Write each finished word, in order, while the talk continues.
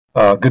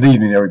Good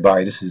evening,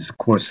 everybody. This is, of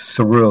course,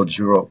 Surreal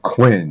Gerald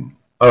Quinn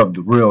of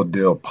the Real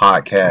Deal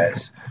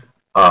podcast.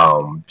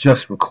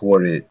 Just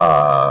recorded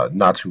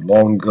not too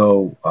long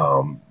ago.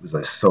 It was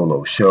a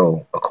solo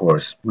show. Of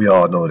course, we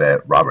all know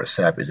that Robert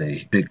Sapp is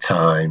a big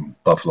time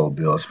Buffalo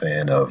Bills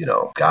fan of,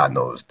 God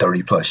knows,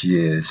 30 plus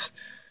years.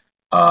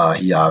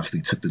 He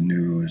obviously took the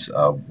news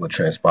of what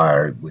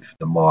transpired with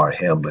Damar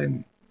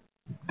Hamlin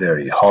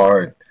very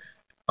hard,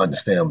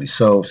 understandably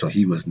so. So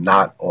he was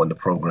not on the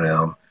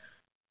program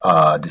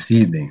this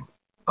evening.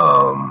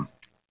 Um,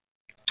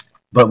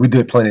 but we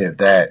did plenty of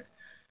that.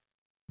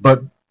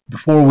 But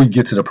before we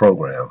get to the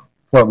program,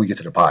 before we get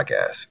to the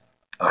podcast,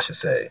 I should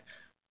say,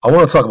 I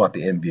want to talk about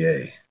the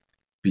NBA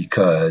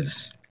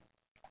because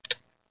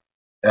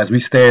as we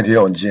stand here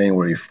on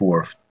January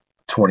 4th,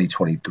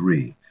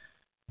 2023,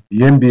 the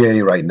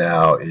NBA right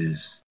now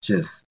is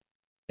just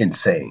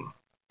insane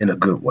in a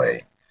good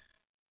way.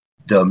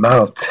 The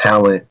amount of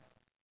talent,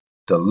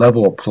 the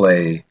level of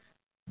play,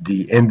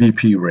 the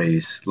MVP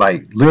race,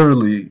 like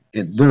literally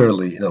in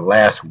the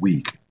last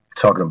week,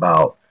 talking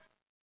about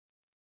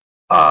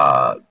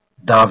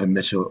Donovan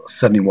Mitchell,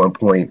 71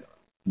 point,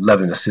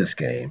 11 assist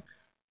game.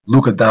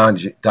 Luka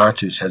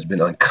Doncic has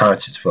been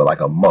unconscious for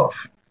like a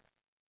month.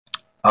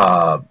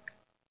 Uh,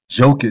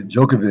 Jokic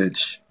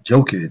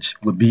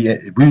would be,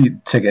 if we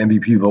take an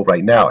MVP vote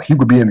right now, he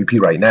would be MVP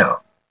right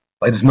now.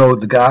 Like there's no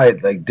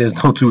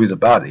two ways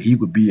about it. He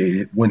would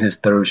win his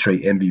third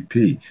straight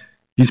MVP.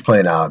 He's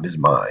playing out of his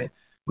mind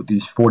with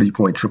these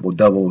 40-point triple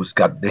doubles.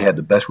 They had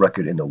the best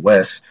record in the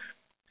West.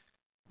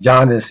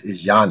 Giannis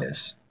is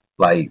Giannis.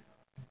 Like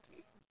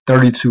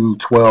 32,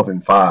 12,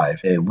 and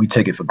 5, and we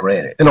take it for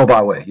granted. And oh, by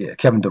the way, yeah,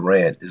 Kevin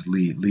Durant is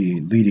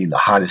leading the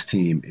hottest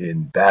team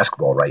in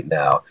basketball right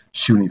now,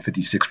 shooting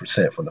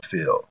 56% from the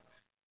field.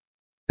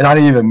 And I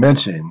didn't even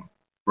mention,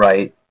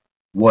 right,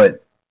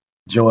 what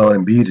Joel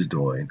Embiid is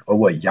doing, or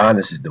what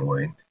Giannis is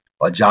doing,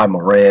 or John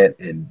Morant,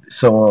 and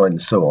so on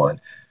and so on.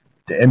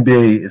 The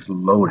NBA is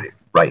loaded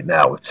right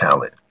now with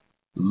talent.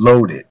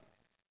 Loaded.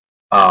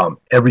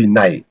 Every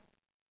night,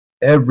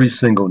 every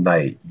single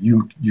night,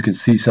 you can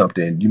see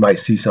something. You might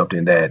see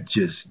something that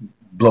just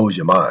blows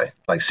your mind.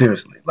 Like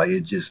seriously, like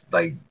it just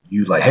like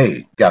you like,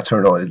 hey, got to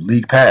turn on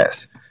League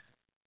Pass.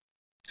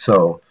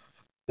 So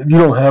if you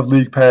don't have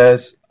League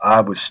Pass,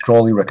 I would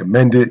strongly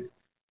recommend it.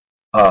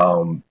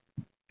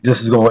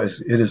 This is going.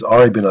 It has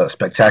already been a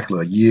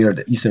spectacular year.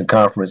 The Eastern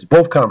Conference,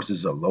 both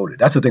conferences are loaded.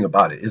 That's the thing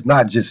about it. It's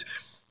not just,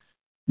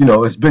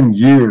 it's been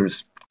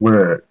years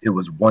where it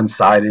was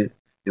one-sided.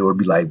 It would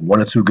be like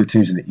one or two good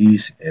teams in the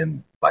East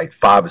and like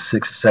 5 or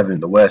 6 or 7 in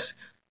the West.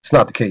 It's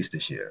not the case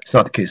this year. It's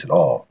not the case at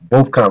all.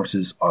 Both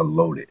conferences are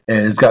loaded.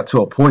 And it's got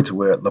to a point to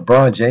where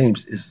LeBron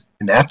James is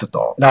an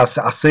afterthought. Now,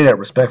 I say that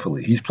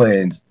respectfully. He's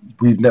playing,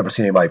 we've never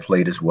seen anybody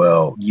play this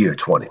well year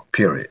 20,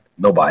 period.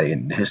 Nobody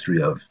in the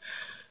history of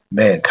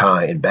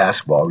mankind in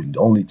basketball.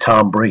 Only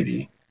Tom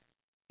Brady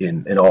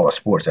in all the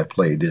sports have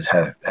played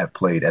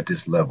played at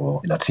this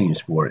level in a team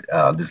sport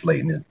this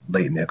late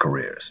in their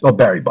careers. Oh,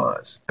 Barry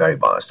Bonds. So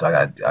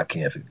I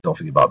can't don't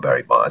forget about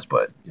Barry Bonds,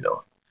 but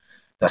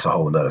that's a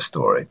whole nother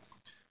story.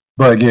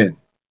 But again,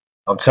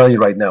 I'm telling you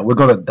right now, we're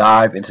going to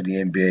dive into the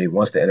NBA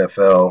once the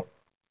NFL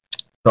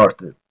starts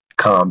to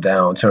calm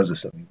down in terms of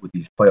something with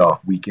these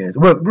playoff weekends.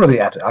 Well, really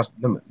let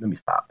me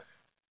stop.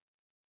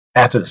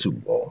 After the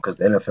Super Bowl, because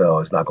the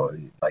NFL is not going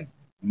to be like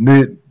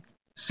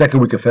second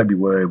week of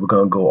February, we're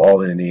going to go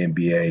all in the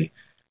NBA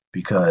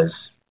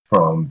because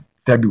from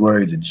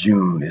February to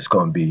June, it's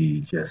going to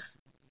be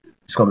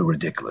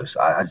ridiculous.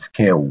 I just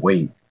can't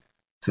wait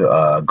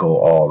to go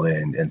all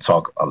in and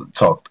talk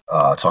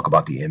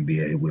about the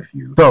NBA with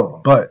you. So,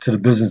 but to the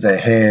business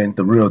at hand,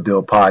 the Real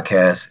Deal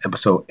Podcast,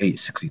 episode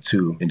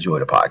 862. Enjoy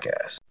the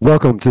podcast.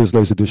 Welcome to this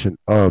latest edition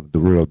of the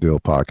Real Deal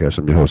Podcast.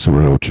 I'm your host,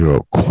 Surreal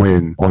Gerald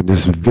Quinn. On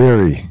this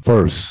very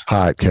first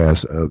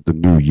podcast of the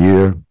new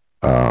year,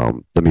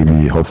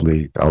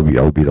 hopefully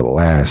I'll be the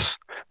last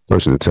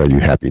person to tell you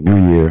Happy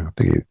New Year.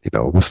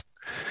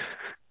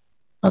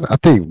 I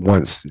think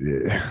once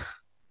the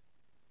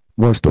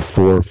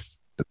fourth,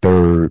 the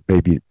third,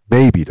 maybe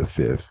the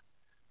fifth,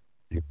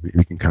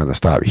 we can kind of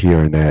stop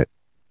hearing that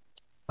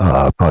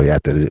probably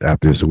after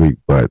this week.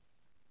 But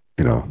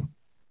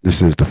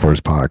this is the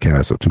first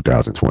podcast of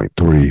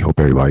 2023. Hope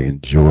everybody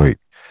enjoyed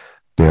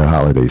their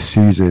holiday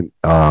season.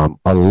 A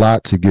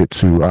lot to get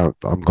to.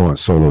 I'm going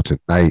solo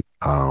tonight.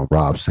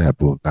 Rob Sapp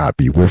will not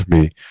be with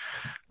me.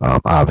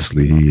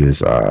 Obviously, he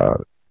is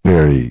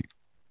very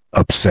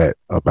upset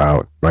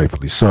about,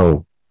 rightfully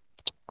so,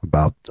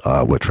 about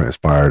what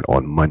transpired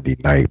on Monday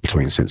night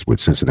with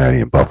Cincinnati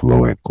and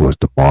Buffalo, and of course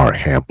Damar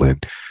Hamlin.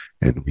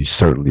 And we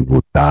certainly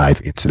will dive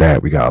into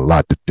that. We got a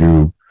lot to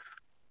do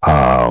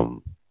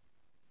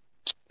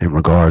in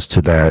regards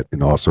to that,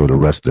 and also the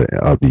rest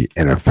of the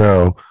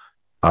NFL.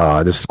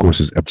 This, of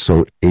course, is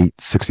episode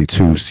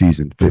 862,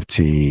 season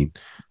 15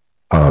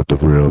 of the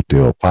Real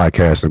Deal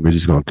Podcast, and we're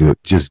just going to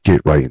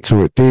get right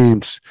into it.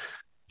 Themes,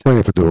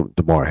 playing for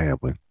Damar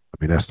Hamlin.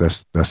 I mean,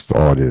 that's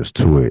all there is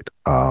to it.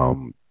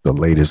 The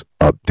latest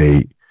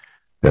update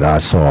that I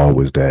saw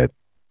was that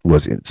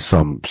was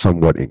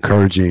somewhat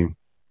encouraging.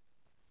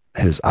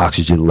 His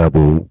oxygen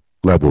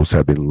levels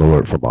have been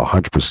lowered from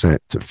 100%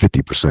 to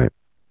 50%.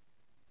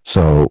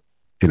 So,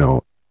 he's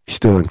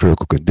still in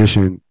critical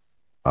condition.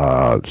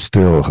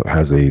 Still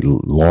has a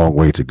long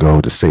way to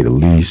go, to say the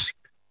least.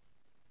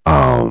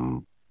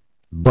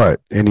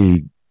 But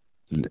any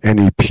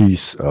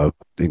piece of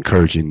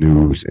encouraging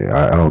news,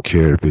 I don't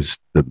care if it's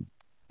the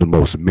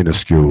most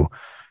minuscule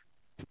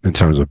in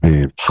terms of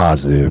being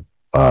positive,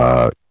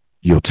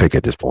 you'll take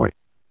at this point.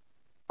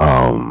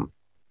 I've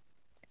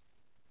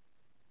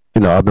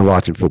been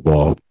watching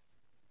football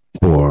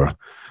for,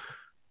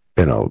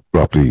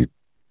 roughly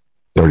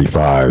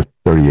 35,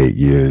 38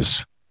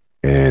 years,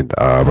 and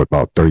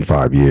about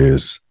 35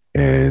 years,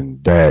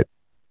 and that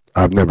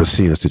I've never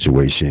seen a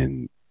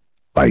situation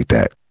like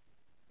that.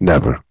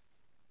 Never.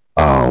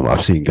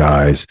 I've seen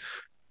guys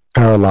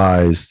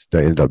paralyzed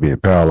that end up being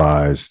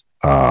paralyzed.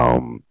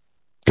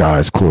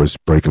 Guys, of course,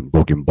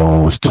 broken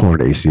bones,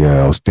 torn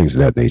ACLs, things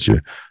of that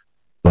nature.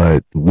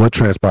 But what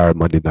transpired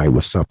Monday night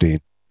was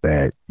something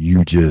that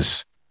you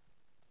just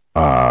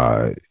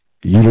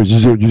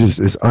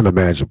it's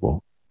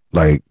unimaginable.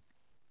 Like,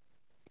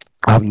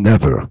 I've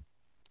never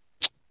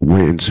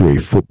went into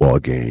a football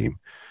game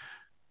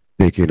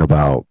thinking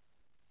about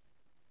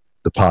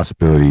the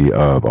possibility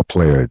of a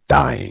player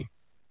dying.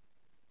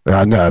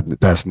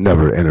 That's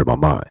never entered my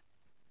mind.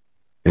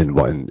 In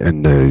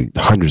the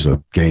hundreds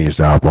of games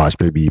that I've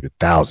watched, maybe even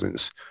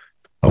thousands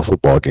of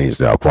football games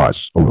that I've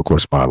watched over the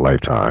course of my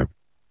lifetime.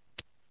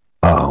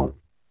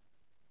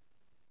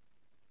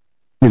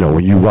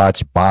 When you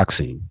watch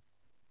boxing,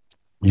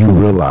 you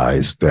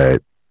realize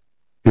that,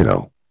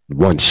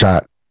 one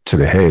shot to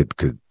the head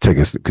could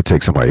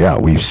take somebody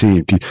out. We've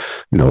seen,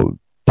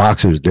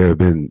 boxers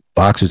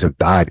have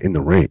died in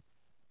the ring.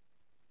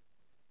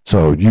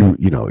 So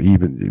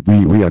even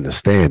we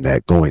understand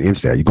that going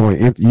into that, going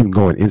into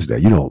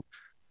that, you don't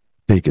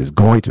think it's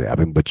going to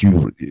happen, but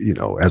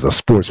as a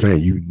sports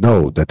fan,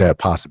 that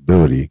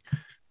possibility,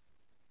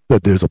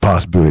 that there's a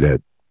possibility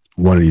that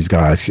one of these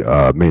guys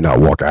may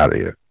not walk out of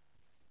here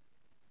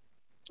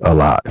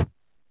alive.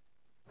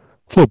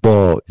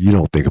 Football, you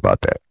don't think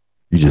about that.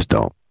 You just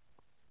don't.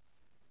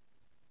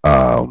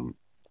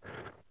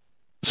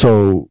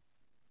 So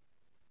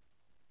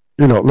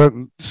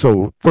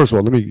first of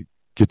all, let me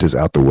get this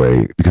out the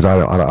way, because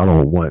I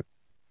don't want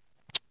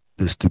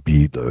this to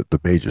be the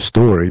major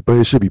story, but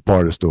it should be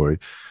part of the story.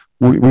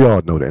 We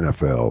all know the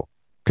NFL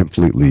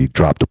completely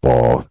dropped the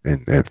ball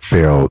and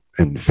failed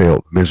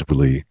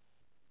miserably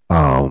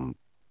in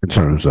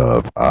terms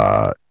of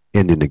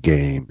ending the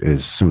game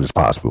as soon as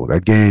possible.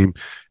 That game,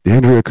 the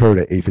injury occurred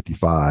at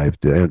 8:55.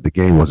 The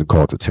game wasn't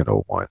called to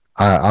 10:01.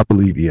 I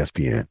believe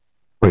ESPN.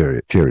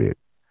 Period.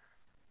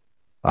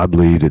 I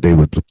believe that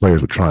the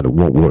players were trying to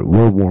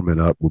we're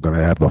warming up. We're going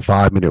to have a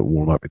 5-minute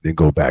warm up and then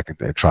go back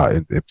and try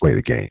and play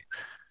the game.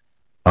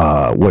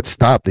 What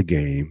stopped the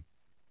game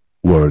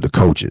were the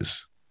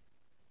coaches.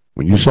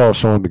 When you saw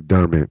Sean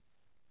McDermott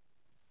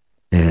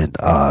and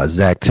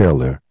Zach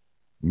Taylor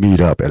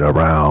meet up at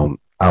around,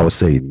 I would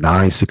say,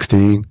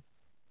 9:16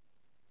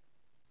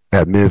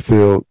 at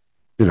midfield,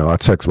 I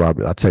text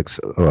Robert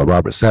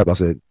Sapp. I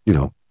said,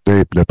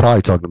 they're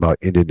probably talking about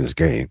ending this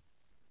game.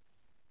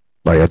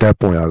 Like, at that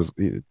point, I was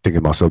thinking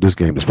to myself, this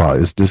game is going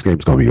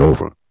to be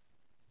over.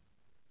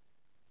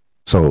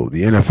 So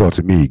the NFL,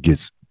 to me,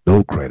 gets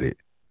no credit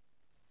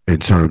in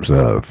terms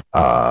of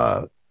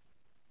from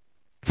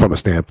a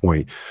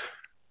standpoint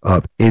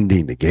of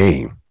ending the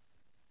game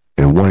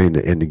and wanting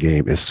to end the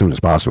game as soon as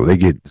possible.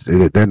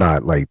 They're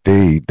not like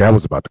that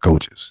was about the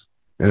coaches.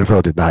 The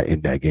NFL did not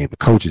end that game. The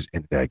coaches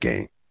ended that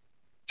game.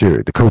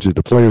 Sure, the coaches,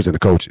 the players, and the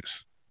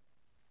coaches,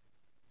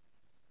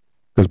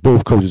 because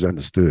both coaches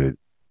understood,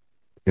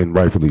 and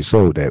rightfully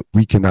so, that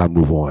we cannot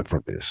move on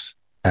from this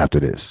after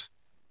this.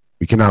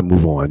 We cannot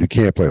move on. You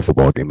can't play a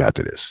football game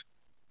after this.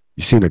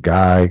 You seen a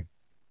guy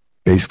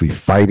basically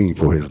fighting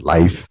for his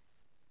life,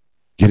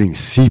 getting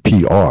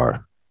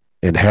CPR,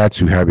 and had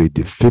to have a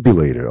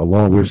defibrillator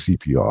along with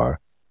CPR,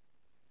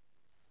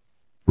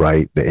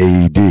 right? The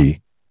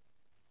AED.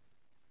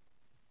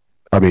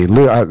 I mean,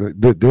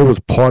 there was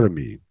part of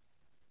me,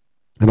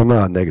 and I'm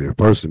not a negative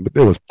person, but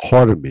there was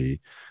part of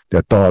me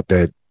that thought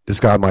that this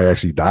guy might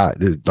actually die.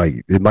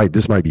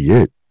 This might be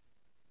it.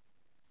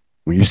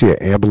 When you see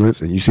an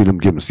ambulance and you see them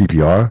giving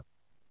CPR,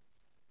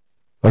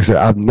 like I said,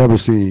 I've never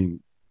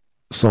seen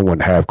someone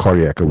have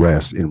cardiac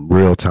arrest in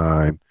real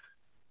time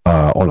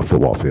on a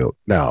football field.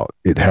 Now,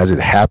 has it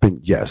happened?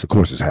 Yes, of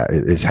course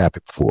it's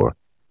happened before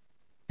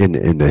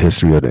in the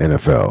history of the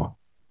NFL,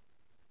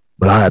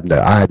 but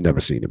I had never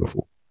seen it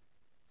before.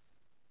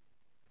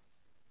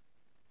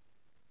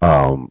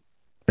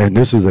 And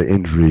this is an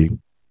injury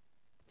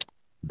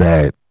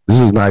that this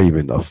is not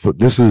even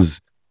this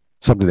is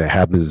something that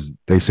happens,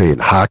 they say, in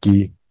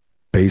hockey,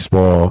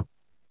 baseball,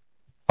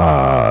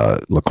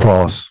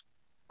 lacrosse.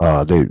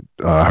 I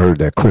heard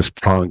that Chris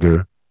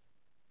Pronger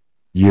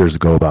years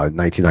ago, about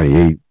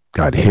 1998,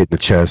 got hit in the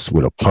chest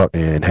with a puck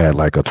and had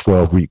like a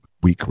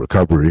 12-week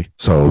recovery.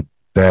 So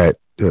that,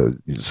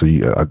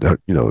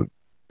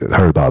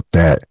 heard about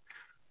that.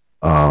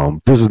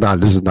 This is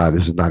not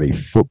a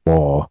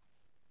football.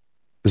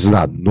 This is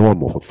not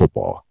normal for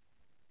football.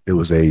 It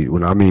was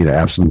when I mean an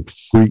absolute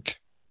freak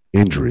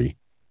injury.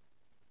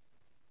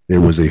 It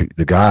was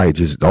the guy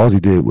just, all he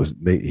did was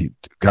the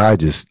guy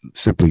just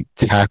simply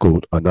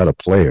tackled another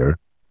player,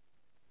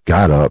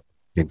 got up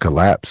and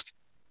collapsed.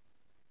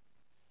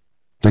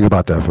 Think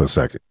about that for a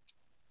second.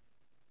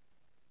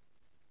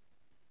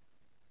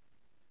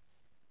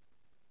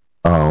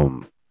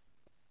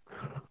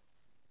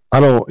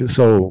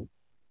 So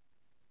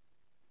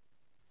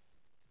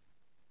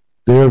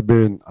there have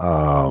been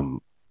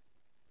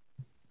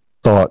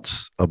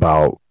thoughts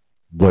about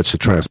what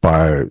should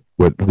transpire,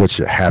 what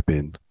should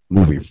happen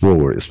moving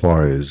forward as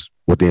far as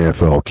what the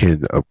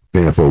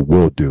NFL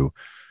will do.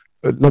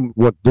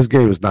 What this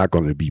game is not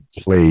going to be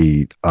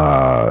played.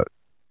 The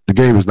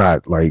game is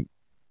not like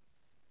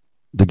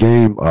the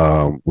game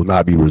will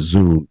not be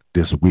resumed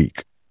this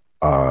week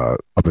up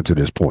until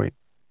this point.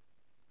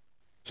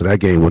 So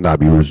that game will not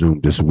be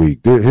resumed this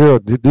week.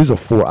 These are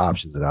 4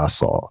 options that I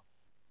saw.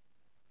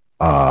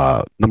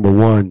 Number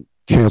 1,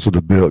 cancel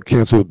the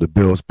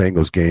Bills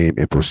Bengals game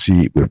and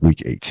proceed with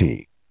Week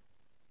 18.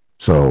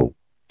 So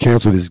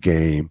cancel this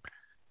game,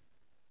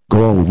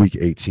 go on with Week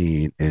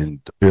 18,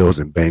 and the Bills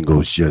and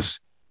Bengals just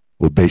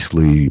will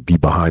basically be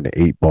behind the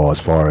 8 ball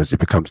as far as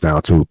if it comes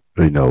down to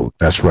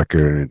best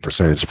record and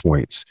percentage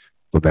points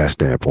from that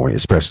standpoint.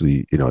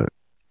 Especially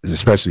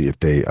if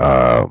they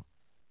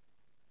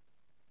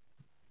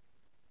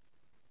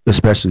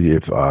especially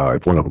if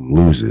one of them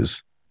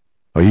loses,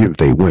 or even if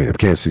they win. If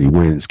Kansas City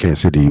wins,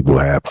 Kansas City will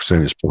have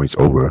percentage points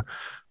over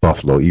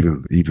Buffalo,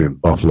 even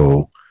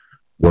Buffalo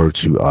were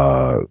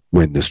to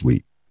win this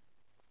week.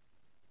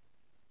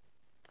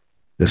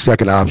 The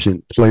second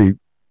option, play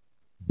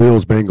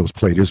Bills-Bengals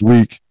play this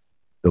week,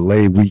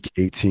 delay Week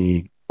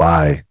 18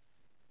 by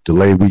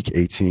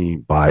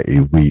a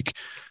week.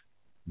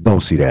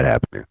 Don't see that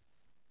happening.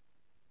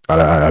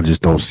 I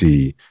just don't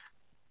see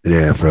the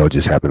NFL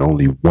just having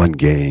only one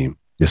game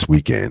this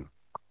weekend.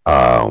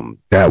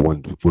 That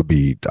one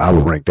I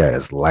would rank that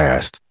as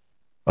last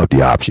of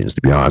the options,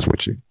 to be honest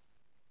with you.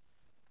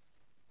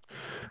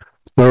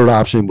 Third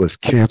option was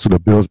cancel the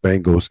Bills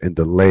Bengals and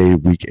delay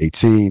Week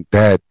 18.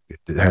 That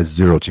has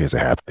zero chance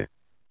of happening.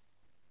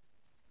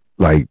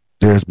 Like,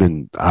 there's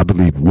been, I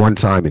believe, one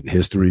time in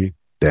history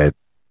that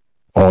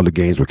all the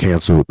games were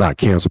not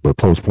canceled, but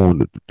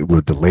postponed,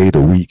 were delayed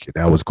a week. And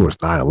that was, of course,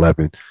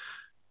 9/11.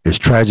 As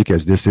tragic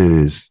as this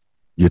is,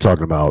 you're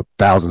talking about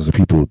thousands of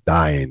people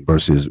dying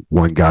versus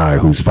one guy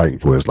who's fighting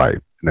for his life.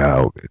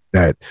 Now,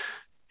 that,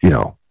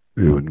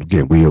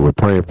 again, we were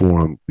praying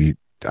for him. We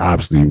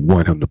obviously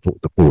want him to pull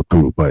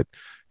through, but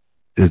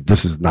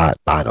this is not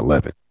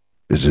 9/11.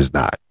 It's just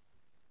not.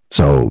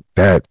 So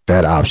that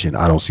option,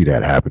 I don't see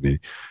that happening.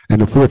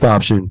 And the fourth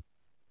option,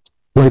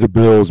 play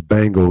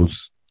Bills-Bengals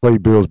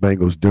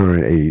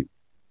during a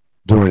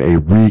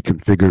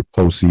reconfigured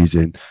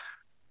postseason,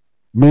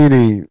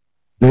 meaning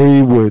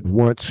they would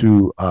want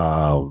to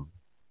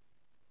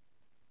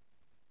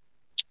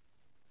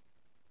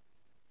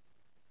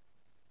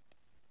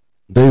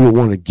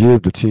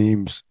give the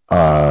teams,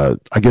 I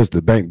guess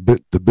the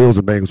Bills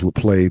and Bengals would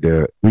play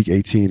their Week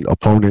 18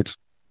 opponents,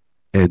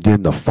 and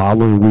then the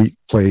following week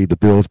play the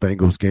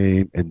Bills-Bengals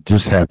game, and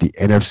just have the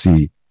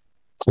NFC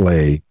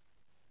play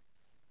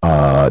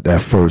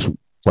that first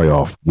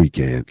playoff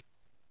weekend.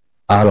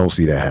 I don't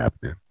see that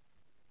happening.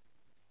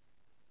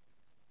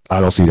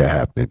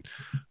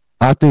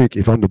 I think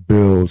if I'm the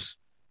Bills,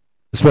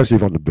 especially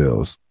if I'm the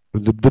Bills,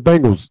 the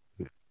Bengals,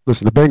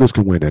 listen, the Bengals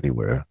can win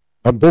anywhere.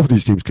 Both of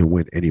these teams can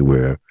win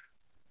anywhere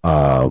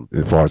as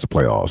far as the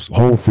playoffs.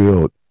 Home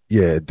field,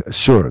 yeah,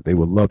 sure, they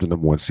would love the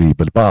number 1 seed,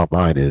 but the bottom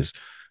line is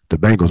the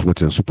Bengals went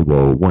to the Super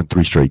Bowl, won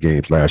 3 straight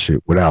games last year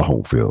without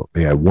home field.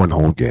 They had 1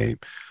 home game.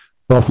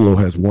 Buffalo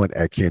has won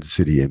at Kansas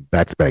City in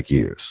back-to-back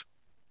years.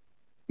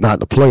 Not in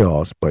the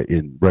playoffs, but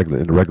in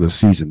the regular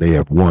season, they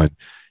have won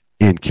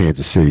in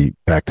Kansas City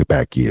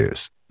back-to-back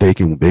years. They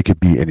could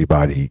beat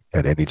anybody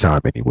at any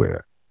time,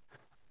 anywhere.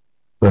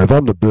 But if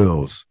I'm the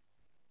Bills,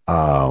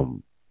 my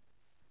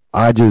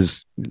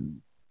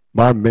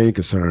main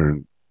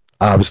concern,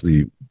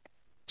 obviously,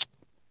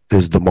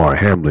 is Damar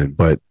Hamlin.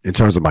 But in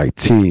terms of my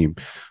team,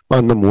 my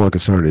number 1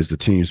 concern is the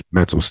team's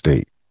mental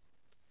state.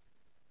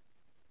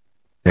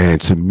 And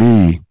to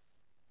me,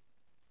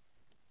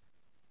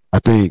 I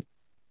think,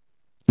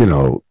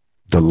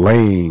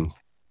 delaying,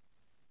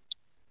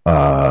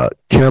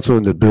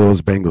 canceling the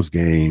Bills-Bengals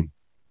game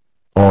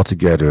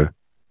altogether,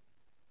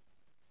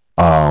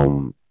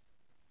 and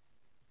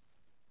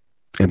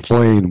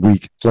playing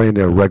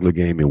their regular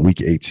game in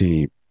Week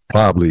 18,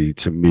 probably,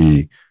 to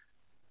me,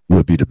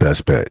 would be the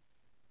best bet.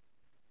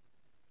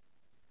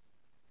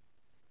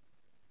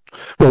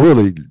 Well,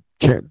 really,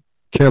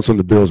 canceling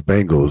the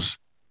Bills-Bengals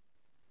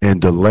and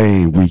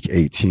delaying Week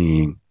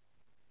 18,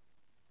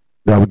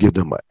 that would give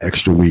them an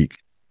extra week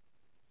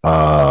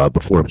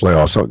before the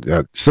playoffs,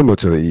 something similar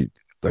to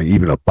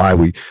even a bye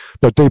week.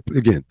 But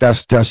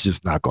that's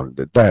just not going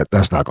to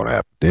that's not going to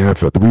happen. The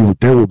NFL,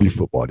 there will be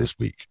football this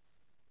week.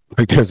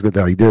 Like there's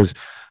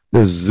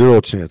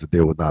zero chance that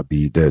there would not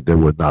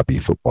be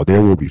football.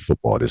 There will be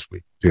football this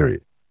week.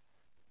 Period.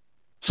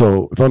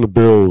 So if I'm the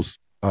Bills,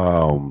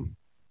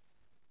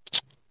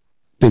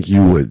 think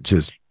you would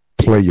just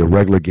play your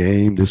regular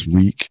game this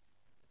week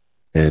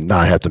and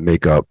not have to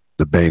make up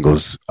the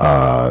Bengals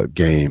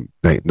game.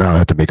 Not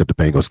have to make up the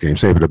Bengals game.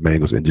 Save for the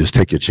Bengals and just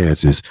take your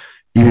chances.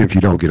 Even if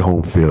you don't get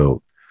home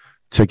field,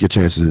 take your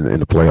chances in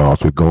the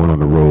playoffs with going on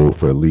the road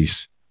for at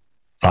least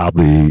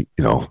probably,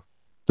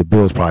 the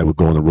Bills probably would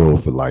go on the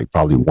road for like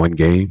probably one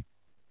game.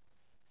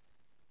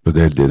 But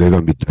they're going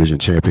to be division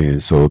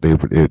champions. So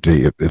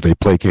if they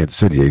play Kansas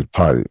City, they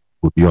probably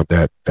would be on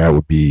that. That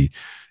would be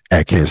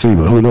at Kansas City.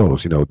 But who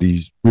knows? We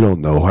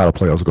don't know how the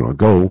playoffs are going to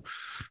go.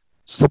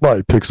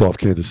 Somebody picks off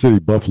Kansas City,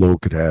 Buffalo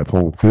could have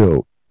home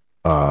field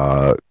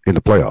in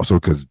the playoffs. So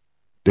because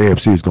the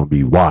AFC is going to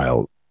be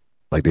wild.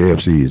 Like the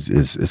AFC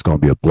is going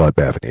to be a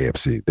bloodbath in the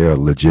AFC. They're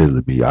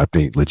legitimately,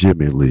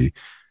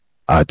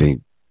 I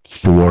think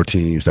 4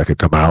 teams that could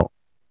come out,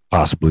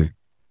 possibly.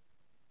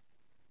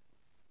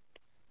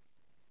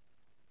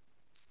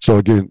 So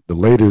again, the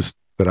latest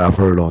that I've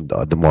heard on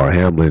Damar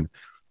Hamlin,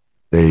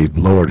 they've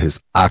lowered his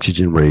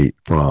oxygen rate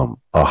from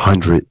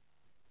 100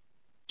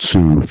 to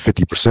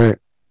 50%.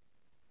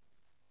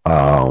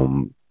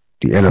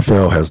 The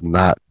NFL has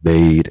not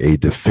made a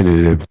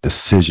definitive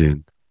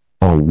decision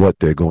on what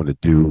they're going to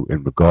do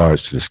in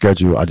regards to the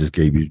schedule. I just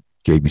gave you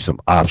some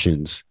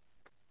options,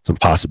 some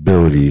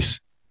possibilities,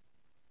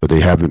 but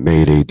they haven't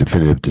made a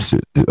definitive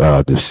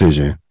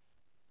decision.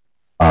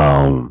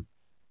 Again,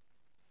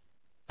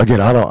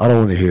 I don't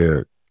want to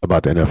hear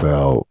about the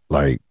NFL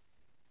I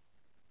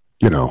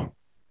don't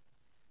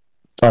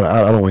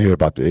want to hear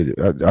about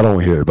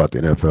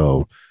the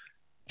NFL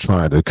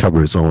trying to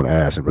cover its own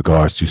ass in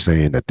regards to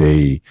saying that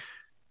they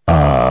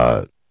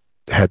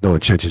had no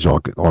intentions on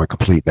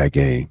completing that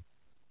game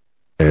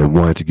and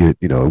wanted to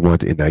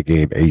end that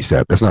game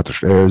ASAP. This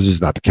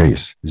is not the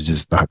case. This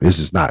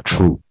is not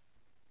true.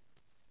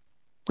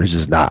 It's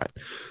just not.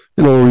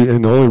 And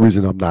the only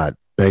reason I'm not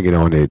banging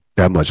on it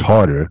that much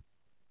harder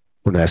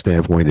from that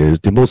standpoint is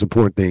the most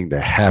important thing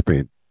that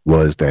happened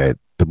was that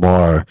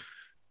Damar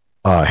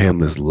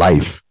Hamlin's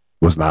life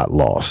was not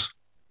lost.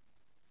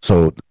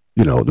 So,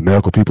 the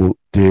medical people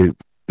did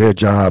their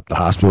job. The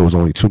hospital was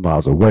only 2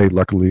 miles away.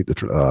 Luckily,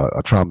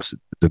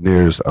 the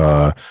nearest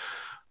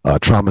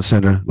trauma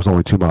center was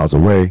only 2 miles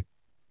away.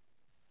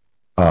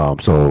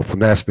 So from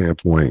that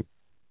standpoint,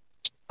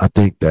 I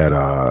think that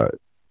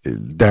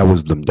that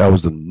was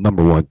the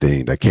number one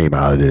thing that came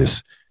out of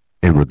this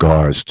in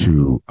regards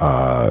to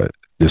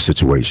this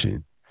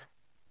situation.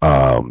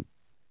 Then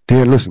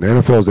listen, the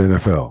NFL is the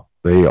NFL.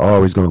 They are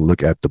always going to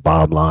look at the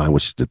bottom line,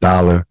 which is the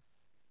dollar.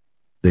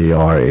 They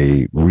are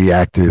a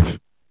reactive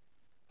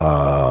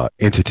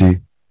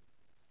entity.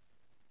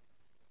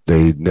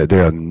 They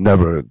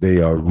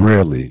are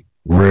rarely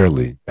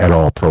at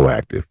all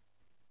proactive.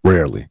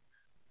 Rarely.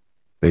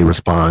 They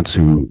respond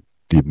to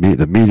the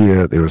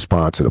media. They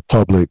respond to the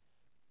public,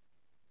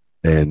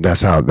 and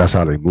that's how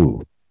they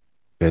move,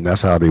 and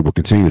that's how they will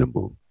continue to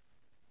move.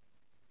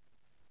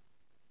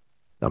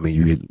 I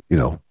mean,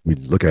 we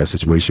look at a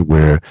situation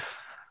where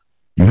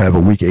you have a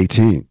week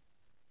 18.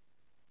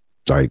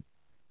 Like,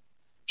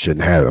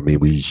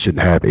 we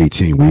shouldn't have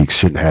 18 weeks,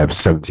 shouldn't have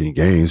 17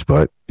 games,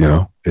 but,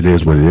 it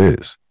is what it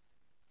is.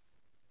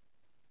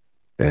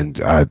 And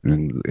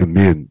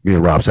me and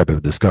Rob Sepp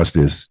have discussed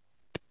this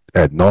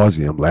ad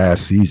nauseum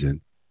last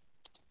season.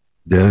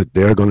 They're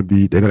going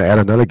to add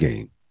another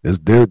game. It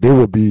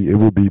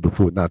will be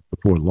before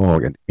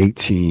long, an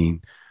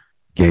 18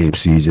 game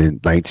season,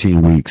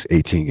 19 weeks,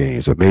 18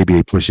 games, or maybe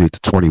they push it to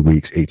 20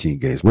 weeks, 18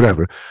 games,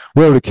 whatever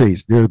the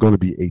case, there's going to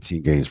be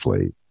 18 games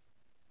played.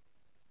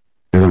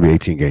 There are going to be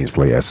 18 games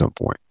played at some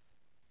point,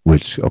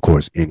 which of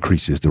course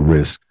increases the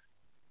risk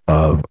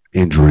of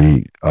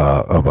injury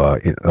of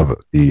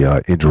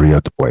the injury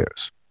of the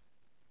players.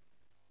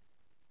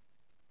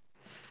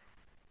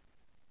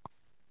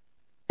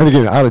 And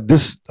again, out of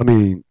this,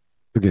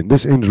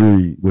 this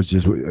injury was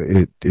just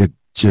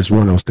just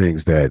one of those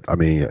things that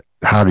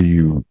how do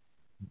you?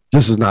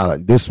 This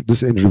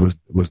injury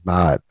was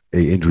not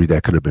an injury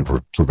that could have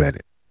been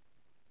prevented.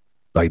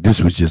 Like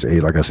this was just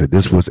like I said,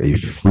 this was a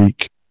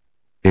freak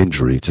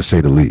injury to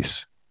say the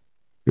least.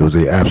 It was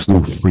an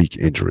absolute freak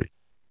injury.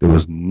 There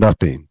was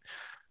nothing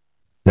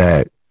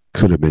that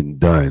could have been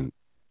done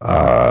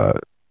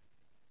about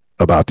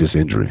this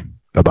injury,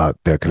 that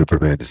could have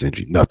prevented this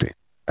injury. Nothing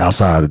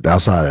outside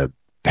of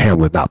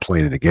Hamlin not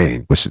playing in the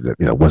game, which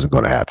wasn't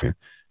going to happen.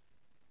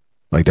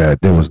 Like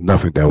that, there was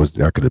nothing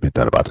that could have been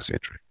done about this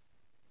injury.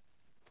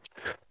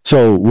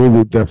 So we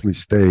will definitely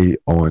stay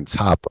on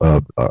top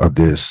of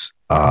this.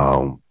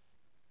 While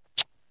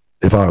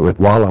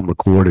I'm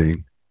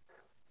recording,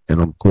 and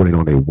I'm recording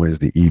on a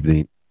Wednesday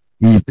evening,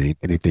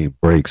 anything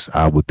breaks,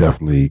 I will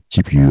definitely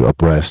keep you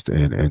abreast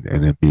and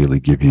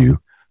immediately give you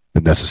the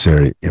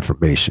necessary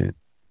information.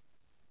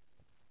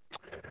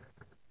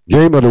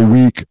 Game of the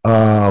week.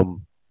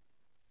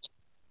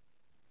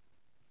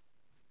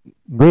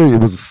 Really,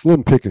 it was a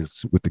slim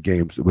pickings with the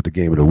games with the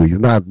game of the week.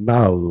 Not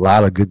a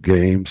lot of good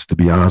games, to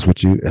be honest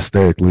with you,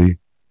 aesthetically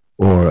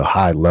or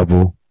high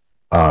level.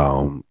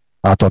 Um,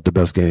 I thought the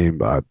best game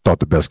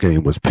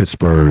was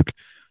Pittsburgh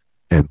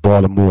and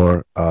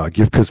Baltimore.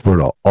 Give Pittsburgh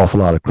an awful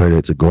lot of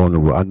credit to go on the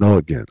road. I know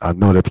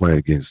they're playing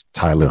against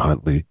Tyler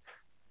Huntley,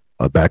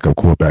 a backup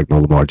quarterback, no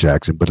Lamar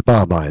Jackson. But the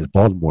bottom line is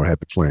Baltimore have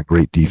been playing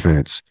great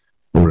defense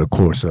over the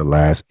course of the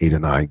last 8 or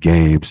 9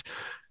 games.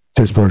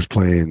 Pittsburgh's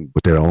playing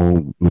with their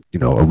own,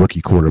 a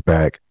rookie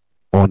quarterback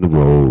on the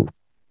road,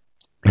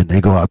 and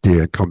they go out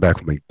there and come back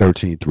from a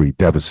 13-3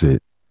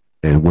 deficit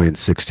and win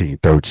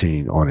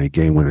 16-13 on a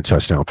game-winning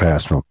touchdown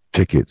pass from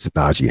Pickett to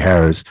Najee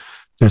Harris.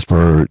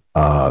 Pittsburgh,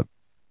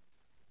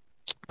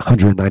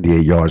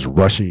 198 yards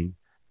rushing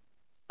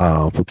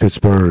for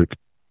Pittsburgh.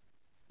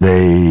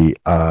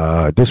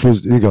 This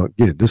was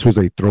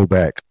a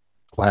throwback,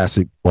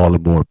 classic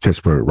Baltimore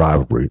Pittsburgh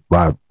rivalry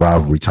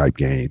type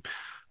game.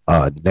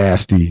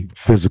 Nasty,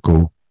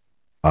 physical.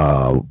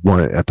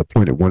 One at the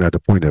point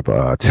of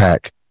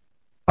attack.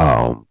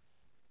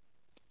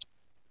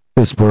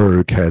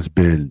 Pittsburgh has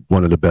been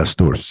one of the best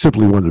stories,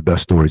 simply one of the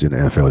best stories in the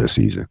NFL this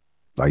season.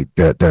 Like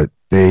for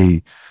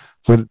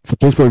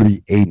Pittsburgh to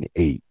be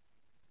 8-8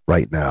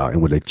 right now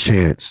and with a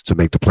chance to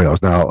make the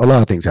playoffs. Now, a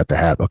lot of things have to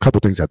happen. A couple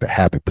of things have to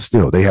happen, but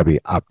still, just the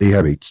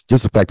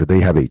fact that they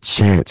have a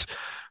chance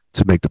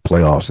to make the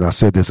playoffs. And I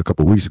said this a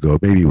couple of weeks ago.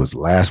 Maybe it was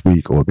last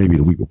week or maybe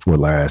the week before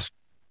last.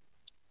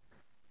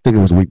 I think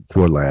it was the week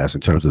before last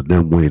in terms of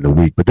them winning the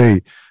week. But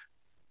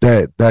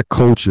that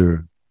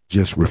culture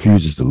just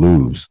refuses to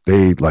lose.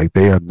 They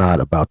are not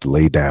about to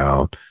lay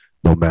down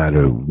no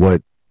matter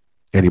what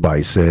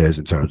anybody says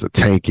in terms of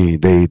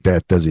tanking.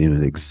 That doesn't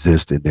even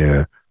exist in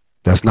there.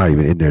 That's not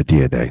even in their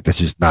DNA. That's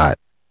just not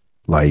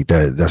like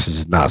that. That's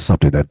just not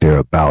something that they're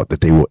about,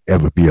 that they will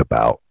ever be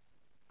about,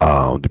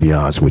 to be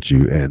honest with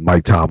you. And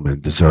Mike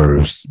Tomlin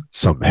deserves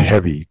some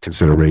heavy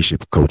consideration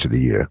for Coach of the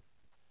Year.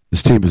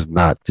 This team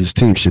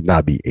should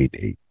not be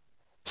 8-8,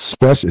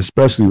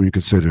 especially when you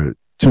consider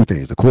two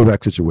things: the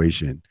quarterback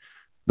situation,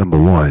 number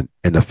one,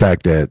 and the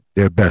fact that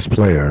their best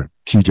player,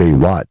 T.J.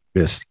 Watt,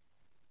 missed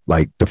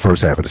like the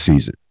first half of the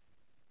season.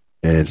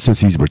 And since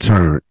he's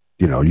returned,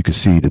 you can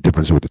see the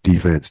difference with the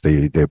defense.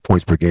 Their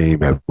points per game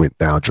have went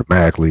down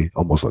dramatically,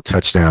 almost a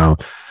touchdown.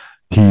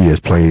 He has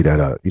played at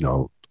a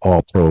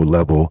all pro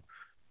level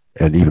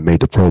and even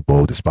made the Pro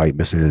Bowl despite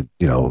missing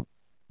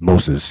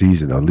most of the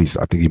season. Or at least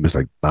I think he missed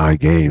like 9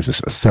 games. He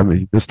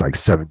missed like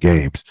 7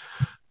 games,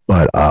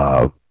 but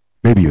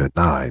maybe even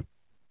 9.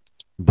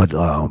 But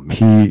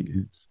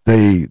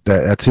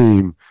that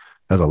team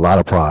has a lot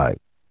of pride.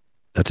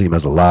 That team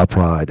has a lot of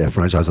pride. That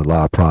franchise has a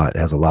lot of pride.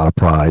 Has a lot of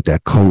pride.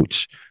 That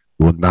coach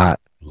will not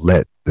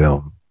let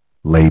them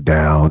lay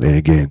down. And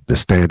again, the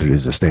standard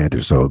is the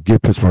standard. So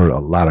give Pittsburgh a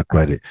lot of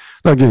credit.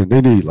 Now, again, they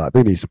need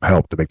some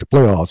help to make the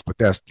playoffs. But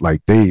that's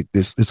like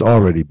it's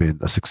already been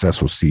a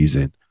successful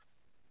season.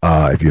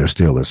 If you're a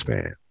Steelers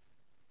fan.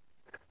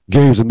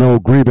 Games to know: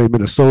 Green Bay,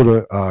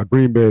 Minnesota.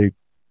 Green Bay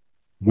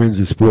wins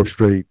its 4th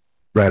straight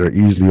rather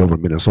easily over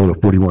Minnesota,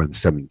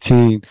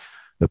 41-17.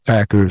 The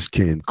Packers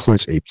can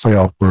clinch a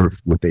playoff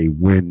berth with a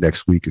win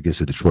next week against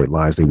the Detroit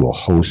Lions. They will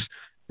host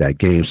that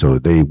game, so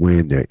they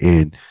win. They're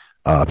in.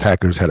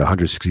 Packers had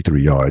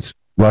 163 yards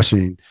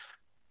rushing,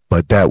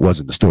 but that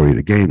wasn't the story of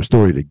the game. The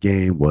story of the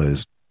game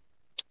was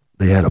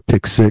they had a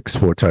pick 6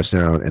 for a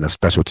touchdown and a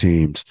special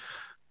teams.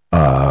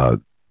 I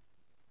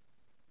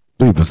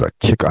believe it was a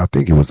kick. I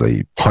think it was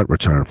a punt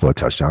return for a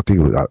touchdown.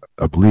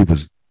 I believe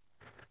it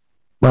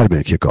might have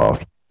been a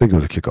kickoff. I think it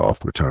was a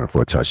kickoff return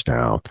for a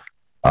touchdown.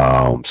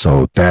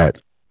 So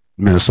that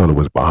Minnesota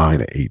was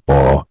behind the 8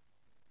 ball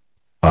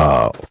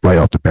right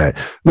off the bat.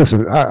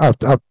 Listen, I've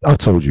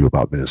told you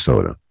about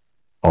Minnesota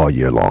all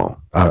year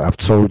long. I've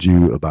told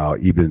you about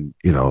me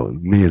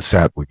and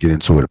Sap would get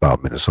into it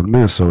about Minnesota.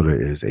 Minnesota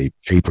is a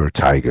paper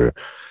tiger.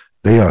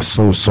 They are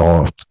so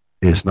soft.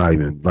 It's not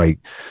even like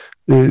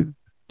they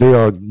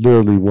are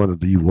literally one of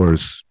the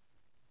worst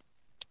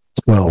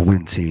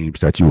 12-win teams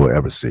that you will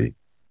ever see.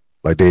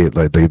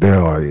 Minnesota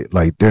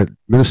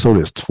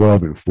is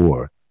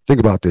 12-4. Think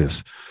about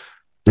this.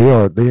 They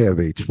have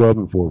a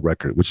 12-4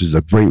 record, which is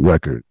a great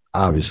record,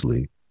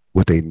 obviously,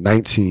 with a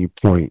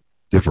 19-point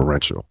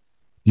differential.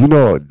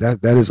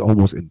 That is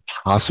almost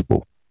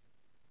impossible.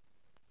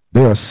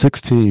 There are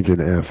 6 teams in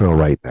the NFL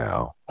right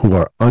now who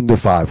are under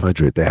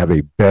 500 that have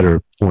a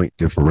better point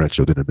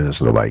differential than the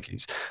Minnesota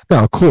Vikings.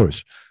 Now, of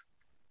course,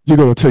 you're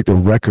going to take the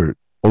record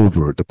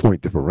over the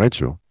point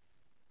differential.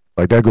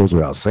 Like, that goes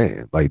without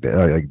saying.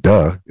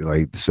 Duh.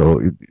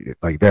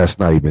 That's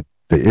not even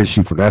the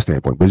issue from that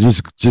standpoint. But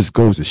it just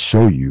goes to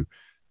show you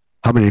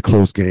how many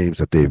close games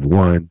that they've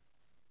won.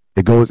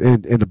 It goes,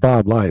 and the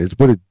bottom line is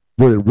what it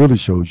really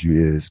shows you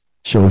is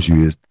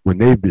when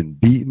they've been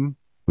beaten,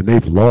 when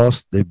they've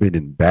lost, they've been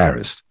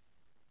embarrassed.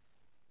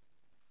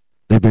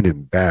 They've been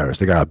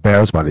embarrassed. They got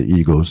embarrassed by the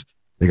Eagles.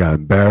 They got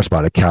embarrassed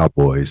by the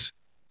Cowboys.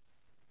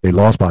 They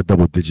lost by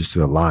double digits to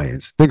the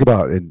Lions. Think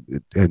about it,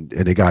 and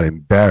they got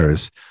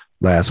embarrassed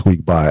last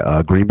week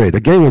by Green Bay. The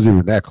game wasn't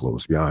even that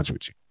close, to be honest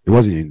with you. It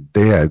wasn't even,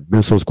 they had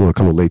Minnesota scored a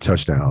couple of late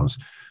touchdowns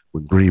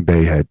when Green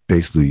Bay had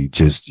basically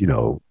just,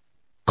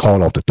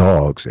 called off the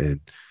dogs and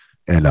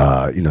you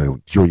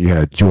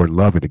had Jordan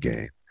Love in the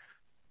game.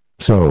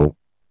 So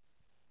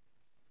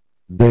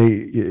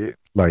they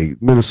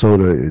like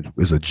Minnesota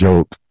is a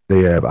joke.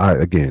 They have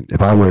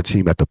if I were a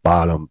team at the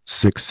bottom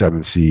 6,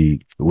 7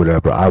 seed,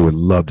 whatever, I would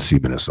love to see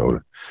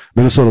Minnesota.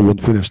 Minnesota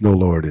would finish no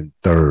lower than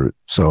third.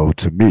 So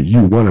to me,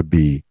 you want to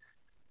be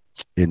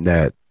in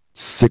that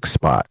 6th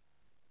spot.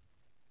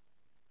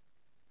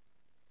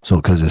 So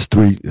because it's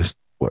 2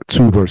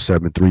 versus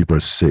 7, 3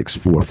 versus 6,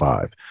 4,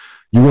 5.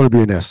 You want to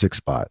be in that 6th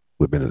spot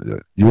with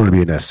Minnesota. You want to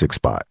be in that 6th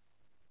spot.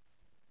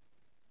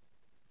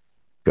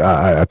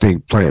 I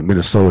think playing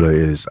Minnesota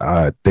is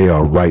they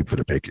are ripe for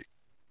the picking.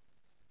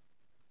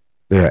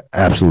 They are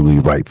absolutely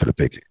ripe for the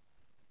picking.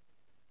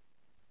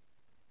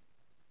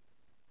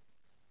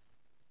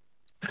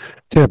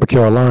 Tampa,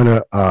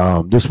 Carolina.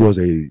 This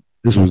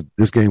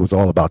game was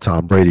all about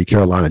Tom Brady.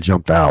 Carolina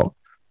jumped out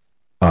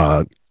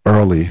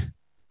early.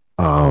 They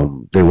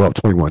were up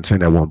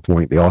 21-10 at one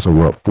point. They also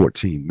were up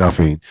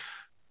 14-0.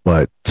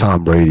 But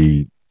Tom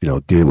Brady,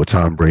 did what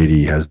Tom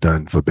Brady has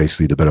done for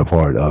basically the better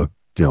part of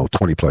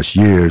 20 plus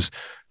years.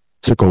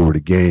 Took over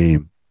the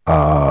game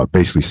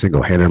basically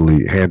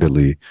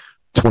single-handedly.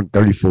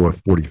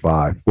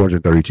 34-45,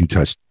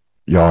 432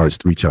 yards,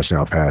 3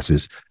 touchdown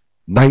passes.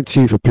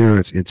 19th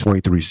appearance in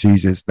 23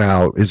 seasons.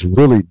 Now, it's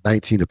really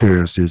 19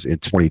 appearances in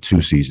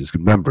 22 seasons.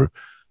 Remember,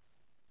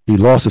 he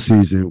lost the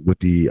season with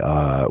the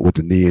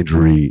knee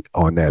injury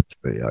on that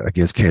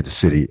against Kansas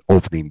City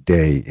opening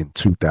day in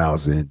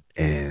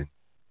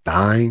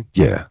 2009.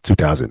 Yeah,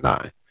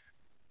 2009.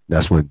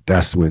 That's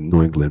when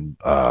New England.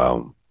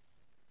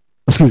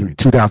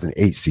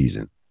 2008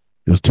 season.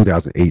 It was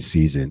 2008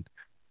 season,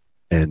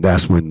 and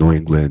that's when New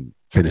England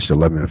finished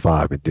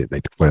 11-5 and didn't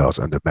make the playoffs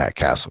under Matt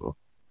Castle.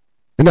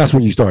 And that's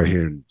when you start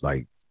hearing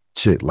like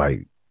shit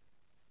like,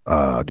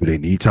 do they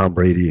need Tom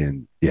Brady?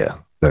 And yeah,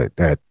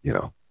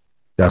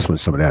 that's when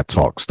some of that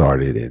talk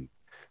started and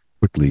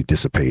quickly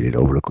dissipated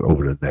over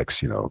the next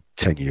 10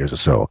 years or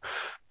so.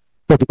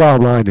 But the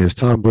bottom line is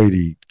Tom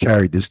Brady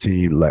carried this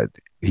team.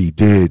 He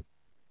did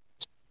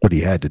what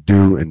he had to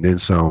do, and then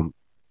some.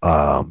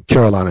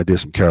 Carolina did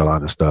some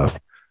Carolina stuff.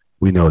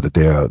 We know that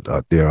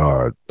they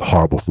are a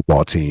horrible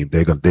football team.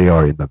 They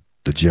are in the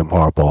Jim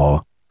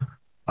Harbaugh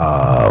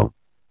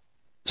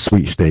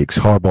sweepstakes.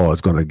 Harbaugh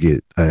is going to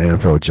get an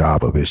NFL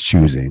job of his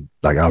choosing.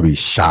 Like, I'll be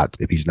shocked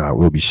if he's not.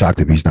 We'll be shocked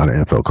if he's not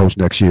an NFL coach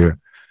next year.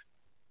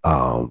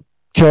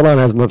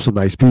 Carolina has some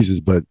nice pieces,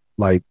 but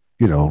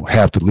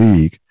half the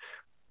league,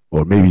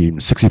 or maybe even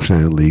 60%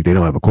 of the league, they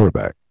don't have a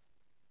quarterback.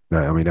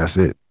 I mean, that's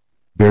it.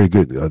 Very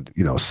good,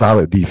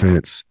 solid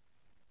defense.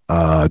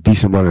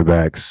 Decent running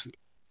backs,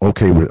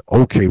 okay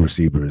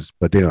receivers,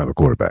 but they don't have a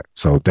quarterback.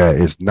 So that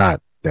is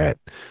not that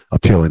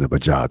appealing of a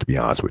job, to be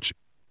honest with you.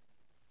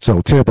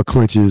 So Tampa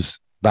clinches,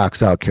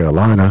 knocks out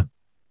Carolina,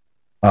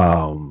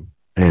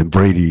 and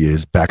Brady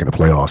is back in the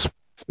playoffs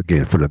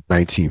again for the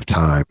 19th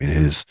time in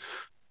his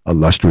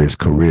illustrious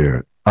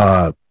career.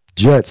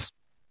 Jets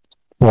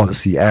fall to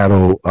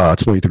Seattle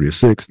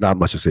 23-6. Not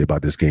much to say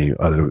about this game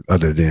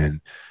other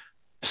than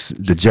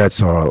the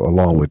Jets are,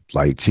 along with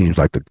like teams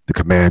like the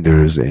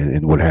Commanders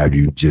and what have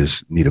you,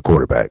 just need a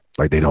quarterback.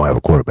 Like, they don't have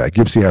a quarterback.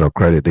 Give Seattle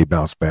credit. They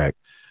bounced back.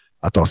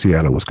 I thought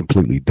Seattle was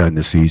completely done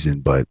this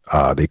season, but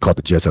they caught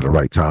the Jets at the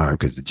right time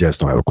because the Jets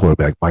don't have a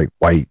quarterback. Mike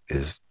White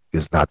is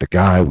not the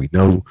guy. We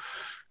know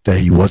that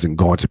he wasn't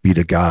going to be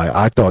the guy.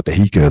 I thought that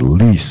he could at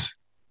least,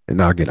 and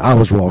now again, I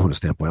was wrong from the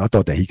standpoint. I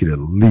thought that he could at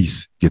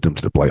least get them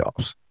to the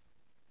playoffs.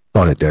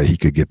 Thought that he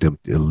could get them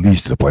at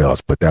least to the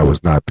playoffs, but that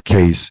was not the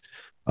case.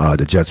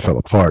 The Jets fell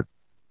apart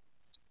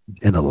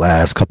in the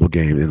last couple of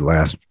games, in the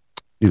last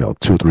 2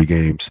 or 3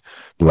 games,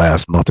 the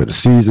last month of the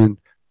season.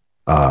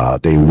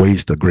 They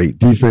waste a great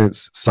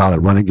defense,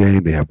 solid running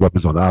game. They have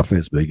weapons on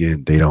offense, but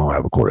again, they don't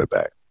have a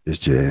quarterback. It's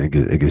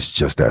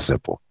just that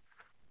simple.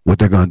 What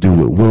they're going to do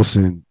with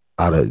Wilson,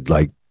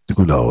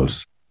 who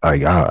knows?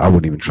 I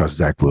wouldn't even trust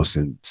Zach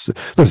Wilson.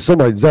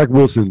 Listen, Zach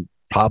Wilson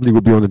probably will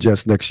be on the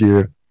Jets next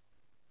year.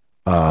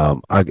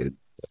 Again,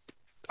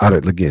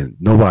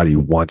 nobody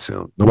wants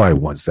him. Nobody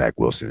wants Zach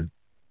Wilson.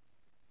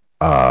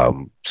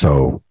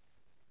 So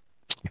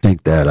I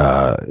think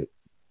that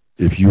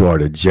if you are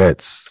the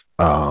Jets,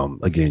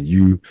 again,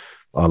 you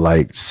are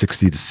like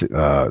 60 to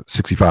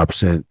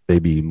 65%,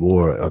 maybe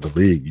more of the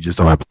league. You just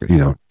don't have,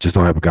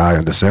 a guy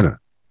under center.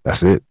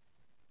 That's it.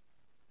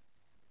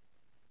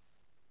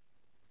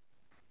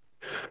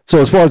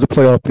 So as far as the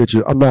playoff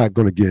picture, I'm not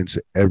going to get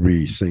into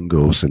every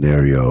single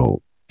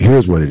scenario.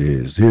 Here's what it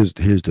is. Here's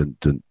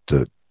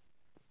the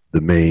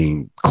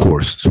main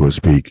course, so to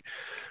speak.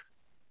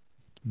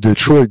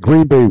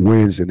 Green Bay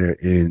wins, and they're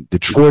in.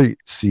 Detroit,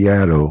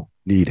 Seattle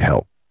need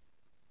help.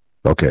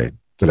 Okay,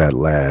 for that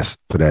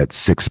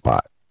 6th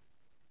spot.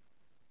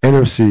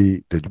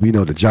 NFC, we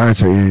know the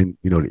Giants are in.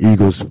 The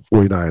Eagles,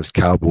 49ers,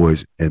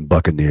 Cowboys, and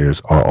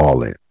Buccaneers are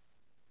all in.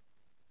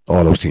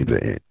 All those teams are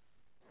in.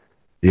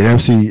 The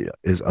NFC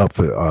is up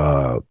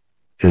for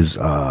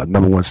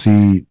number 1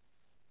 seed.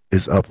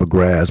 is up for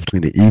grabs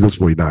between the Eagles,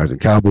 49ers, and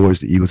Cowboys.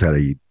 The Eagles had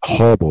a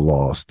horrible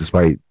loss,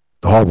 despite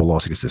the horrible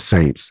loss against the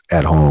Saints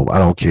at home. I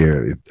don't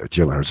care if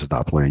Jalen Hurts is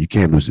not playing. You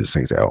can't lose to the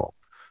Saints at home.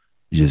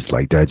 You just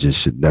like that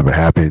just should never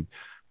happen.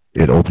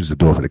 It opens the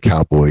door for the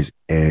Cowboys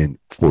and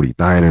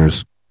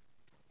 49ers.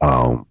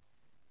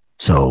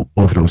 So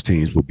both of those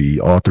teams will be,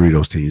 all three of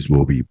those teams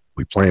will be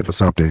playing for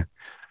something.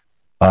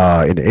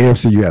 In the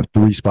AFC, you have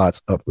 3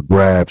 spots up for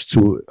grabs.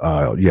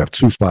 You have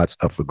 2 spots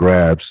up for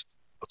grabs.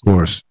 Of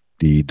course,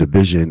 the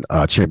division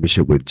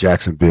championship with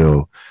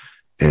Jacksonville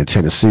and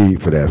Tennessee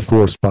for that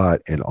 4th spot,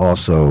 and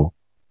also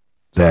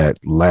that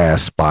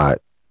last spot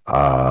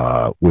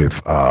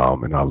with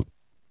and I'll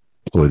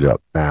pull it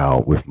up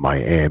now, with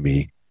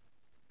Miami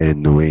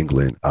and New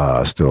England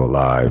still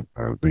alive.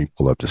 Let me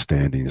pull up the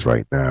standings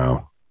right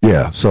now.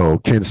 Yeah, so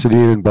Kansas City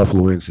in,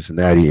 Buffalo in,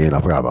 Cincinnati in.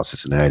 I forgot about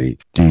Cincinnati.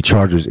 The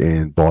Chargers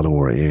in,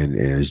 Baltimore in,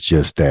 and it's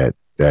just that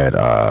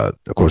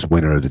of course,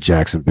 winner of the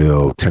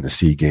Jacksonville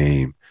Tennessee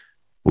game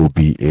will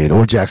be in,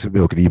 or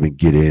Jacksonville could even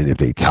get in if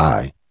they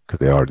tie,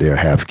 because they're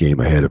half game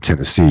ahead of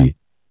Tennessee.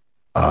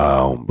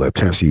 But if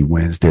Tennessee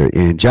wins, they're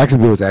in.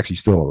 Jacksonville is actually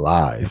still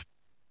alive.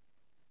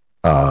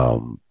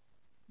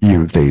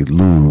 Even if they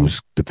lose,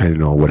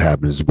 depending on what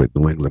happens with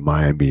New England,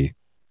 Miami,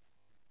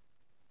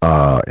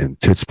 and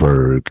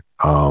Pittsburgh.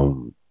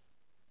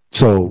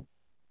 So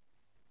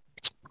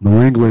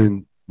New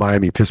England,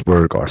 Miami,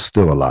 Pittsburgh are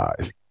still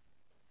alive.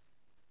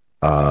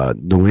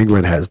 New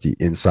England has the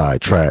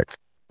inside track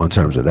in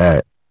terms of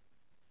that.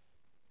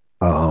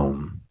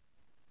 New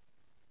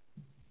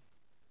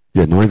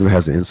England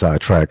has the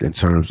inside track in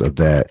terms of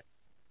that.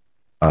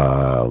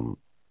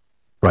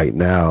 Right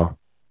now,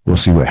 we'll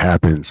see what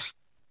happens.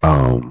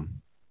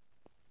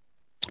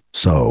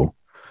 So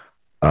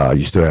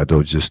you still have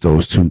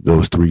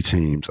those 3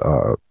 teams.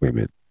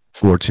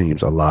 4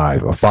 teams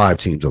alive, or 5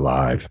 teams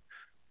alive.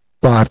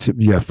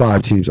 You have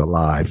 5 teams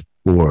alive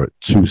for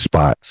 2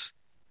 spots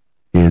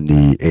in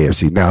the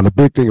AFC. Now, the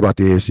big thing about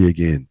the AFC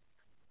again,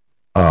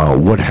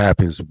 what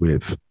happens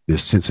with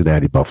this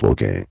Cincinnati Buffalo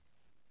game?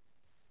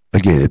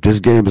 Again, if this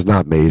game is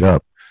not made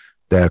up,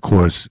 that of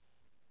course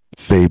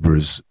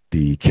favors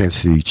the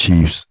Kansas City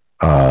Chiefs.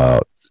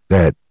 That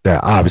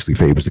obviously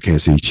favors the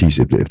Kansas City Chiefs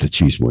if the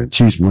Chiefs win.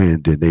 Chiefs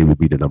win, then they will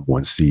be the number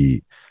 1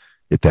 seed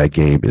if that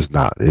game is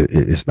not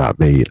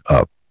made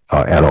up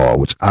at all.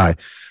 Which I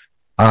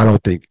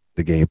don't think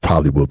the game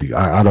probably will be.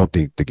 I don't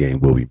think the game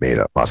will be made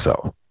up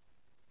myself.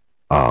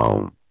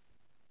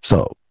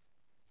 So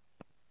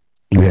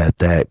you had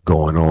that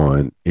going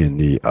on in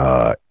the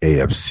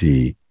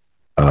AFC.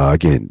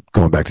 Again,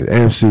 going back to the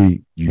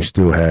AFC, you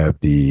still have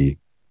the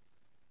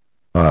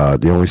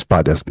only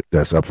spot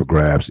that's up for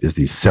grabs is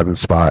the 7th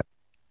spot.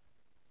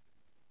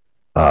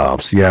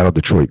 Seattle,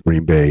 Detroit,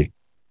 Green Bay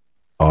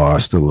are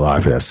still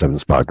alive for that 7th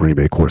spot. Green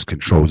Bay, of course,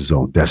 controls his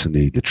own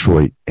destiny.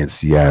 Detroit and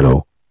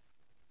Seattle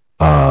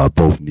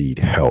both need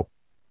help.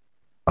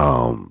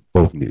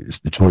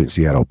 Detroit and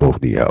Seattle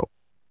both need help.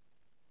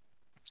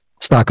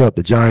 Stock up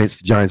the Giants.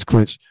 The Giants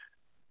clinch.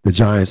 The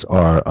Giants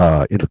are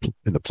in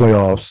the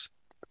playoffs.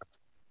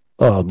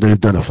 They've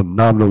done a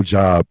phenomenal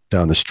job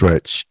down the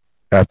stretch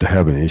after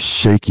having a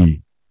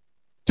shaky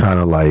kind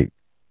of like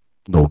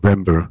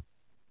November.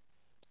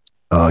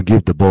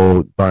 Give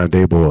Brian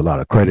Daboll a lot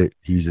of credit.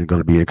 He's going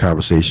to be in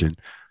conversation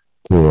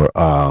for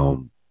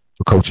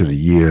Coach of the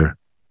Year.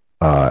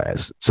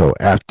 So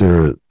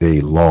after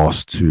they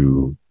lost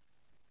to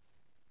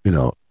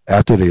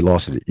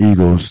the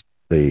Eagles,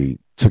 they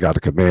took out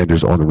the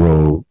Commanders on the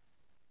road,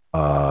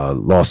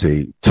 lost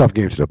a tough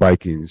game to the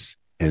Vikings,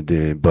 and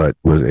then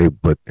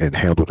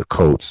handled the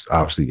Colts.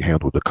 Obviously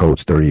handled the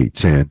Colts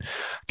 38-10.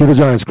 Give the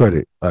Giants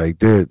credit. Like,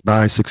 they're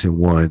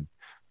 9-6-1.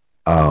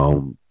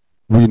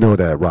 We know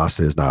that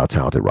roster is not a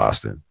talented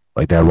roster.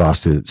 Like, that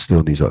roster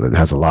still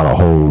has a lot of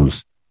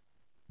holes.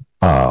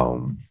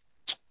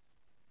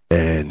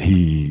 And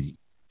he,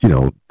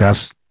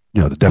 that's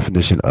the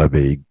definition of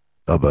a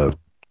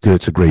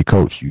good to great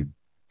coach. You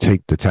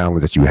take the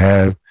talent that you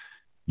have,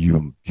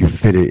 you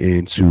fit it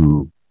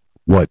into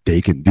what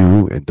they can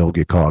do, and don't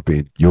get caught up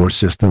in your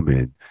system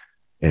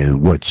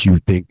and what you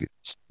think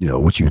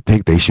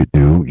they should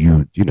do.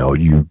 You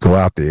go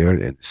out there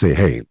and say,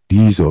 hey,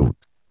 these are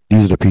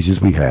the pieces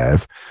we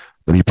have.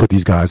 Let me put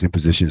these guys in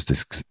positions to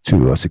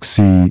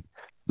succeed.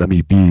 Let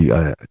me be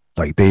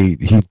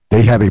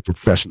they have a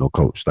professional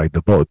coach. Like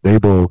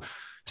Daboll,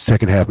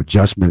 second half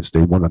adjustments.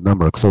 They won a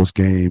number of close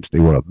games. They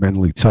were a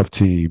mentally tough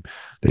team.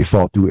 They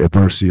fought through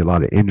adversity, a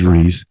lot of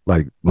injuries.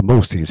 Like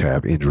most teams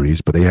have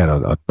injuries, but they had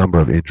a number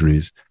of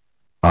injuries.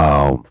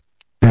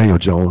 Daniel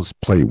Jones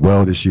played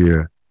well this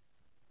year.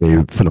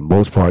 They, for the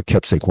most part,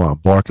 kept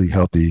Saquon Barkley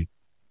healthy.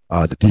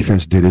 The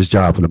defense did its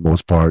job for the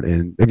most part.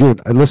 And again,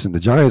 listen, the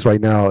Giants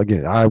right now,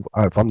 again,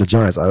 if I'm the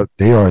Giants,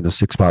 they are in the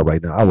 6th spot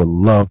right now. I would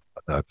love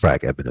a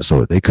crack at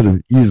Minnesota. They could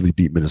have easily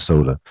beat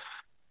Minnesota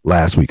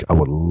last week. I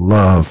would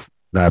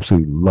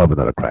absolutely love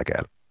another crack at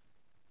them.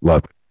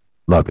 Love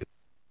it.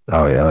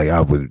 Oh yeah, like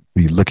I would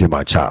be licking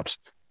my chops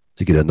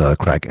to get another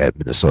crack at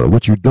Minnesota.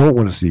 What you don't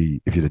want to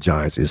see if you're the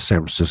Giants is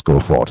San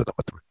Francisco fall to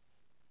number 3.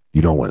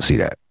 You don't want to see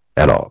that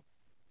at all.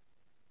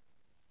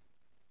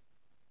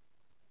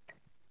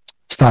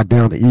 Stock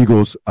down the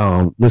Eagles.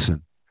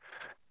 Listen,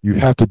 you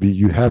have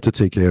to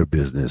take care of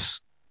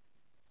business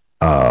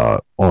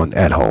on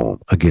at home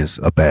against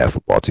a bad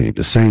football team.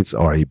 The Saints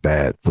are a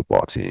bad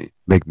football team.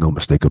 Make no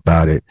mistake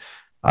about it.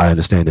 I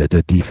understand that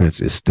their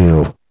defense is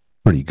still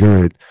pretty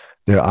good.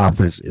 Their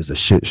offense is a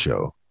shit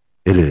show.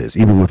 It is.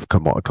 Even with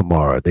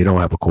Kamara, they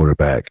don't have a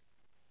quarterback.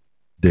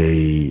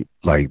 They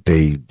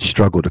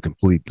struggle to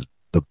complete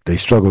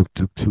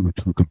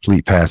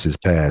complete passes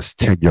past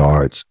 10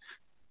 yards.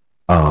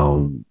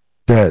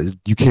 That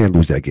you can't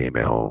lose that game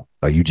at home.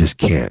 Like, you just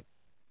can't.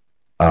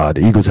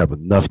 The Eagles have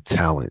enough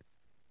talent,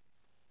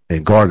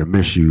 and Gardner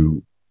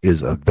Minshew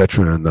is a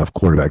veteran enough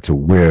quarterback to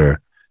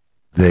where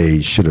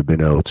they should have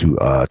been able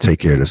to take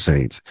care of the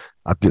Saints.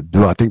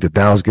 Do I think the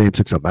Dallas game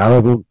took something out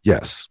of them?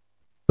 Yes,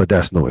 but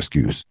that's no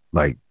excuse.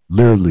 Like,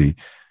 literally,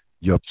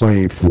 you're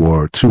playing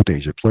for two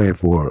things. You're playing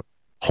for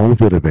home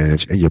field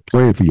advantage, and you're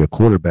playing for your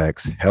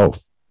quarterback's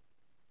health.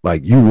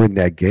 Like, you win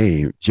that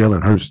game,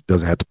 Jalen Hurts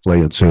doesn't have to play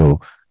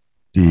until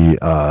you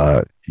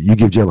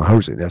give Jalen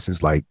Hurts, in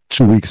essence, like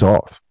 2 weeks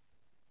off.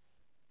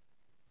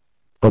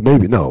 But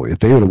maybe no, if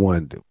they would have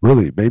won,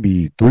 really,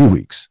 maybe 3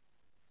 weeks.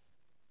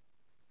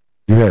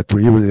 You had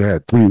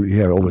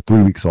over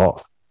 3 weeks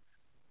off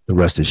to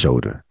rest his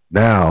shoulder.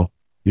 Now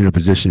you're in a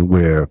position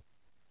where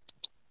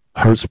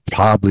Hurts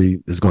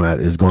probably is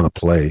gonna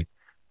play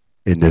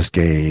in this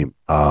game,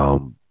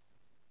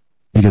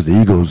 because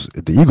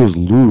if the Eagles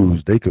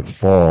lose, they could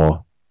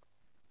fall.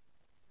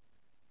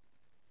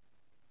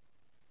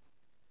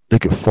 They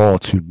could fall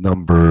to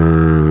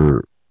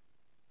number.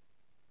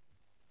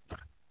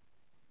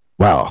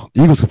 Wow,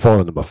 the Eagles could fall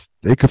in number.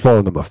 They could fall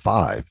in number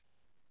 5.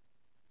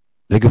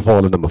 They could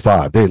fall in number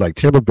 5. They like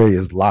Tampa Bay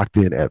is locked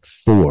in at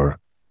 4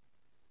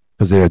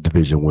 because they're a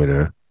division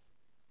winner.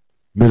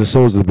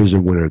 Minnesota's a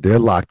division winner. They're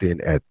locked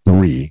in at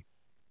 3.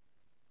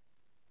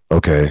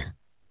 Okay.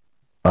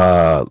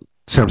 San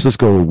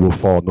Francisco will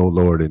fall no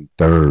lower than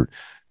 3rd.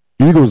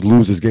 Eagles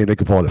lose this game, they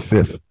could fall to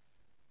 5th.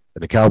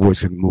 And the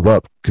Cowboys could move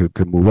up,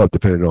 could move up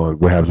depending on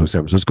what happens with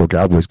San Francisco.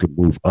 Cowboys could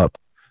move up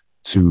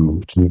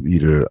to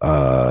either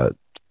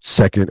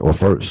 2nd or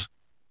 1st.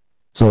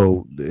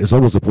 So it's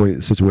almost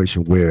a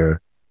situation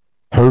where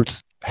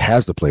Hurts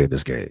has to play in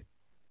this game.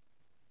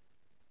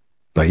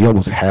 Like, he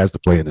almost has to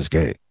play in this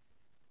game.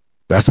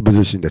 That's the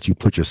position that you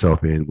put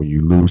yourself in when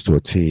you lose to a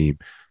team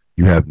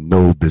you have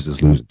no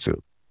business losing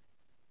to.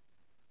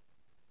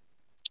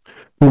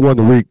 Who won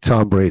the week?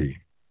 Tom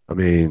Brady. I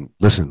mean,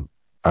 listen,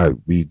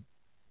 we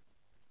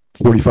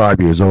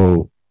 45 years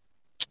old.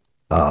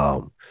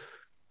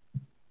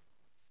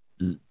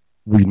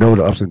 We know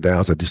the ups and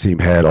downs that this team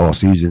had all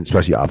season,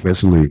 especially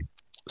offensively,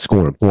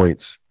 scoring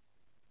points.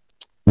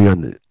 He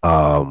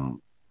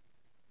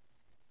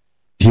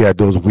had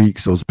those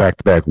weeks, those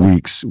back-to-back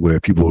weeks where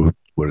people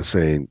were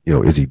saying,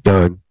 is he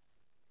done?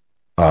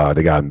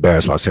 They got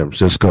embarrassed by San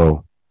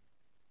Francisco,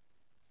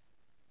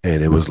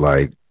 and it was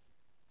like,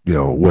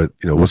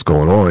 what's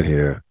going on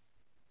here?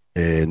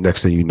 And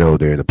next thing you know,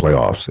 they're in the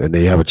playoffs, and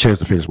they have a chance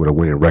to finish with a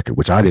winning record,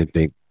 which I didn't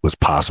think was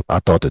possible. I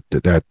thought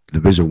that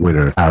division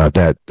winner out of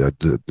that,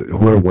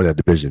 whoever won that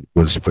division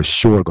was for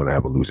sure going to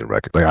have a losing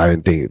record. Like, I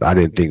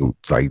didn't think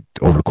like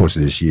over the course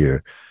of this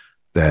year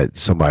that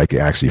somebody could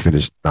actually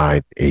finish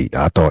 9-8.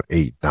 I thought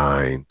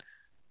 8-9,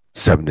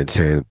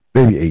 7-10,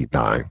 maybe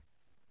 8-9.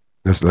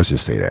 Let's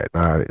just say that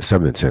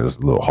 7-10 is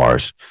a little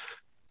harsh,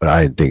 but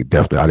I did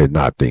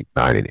not think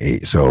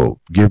 9-8.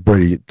 So give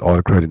Brady all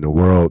the credit in the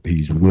world.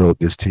 He's willed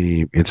this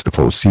team into the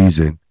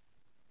postseason.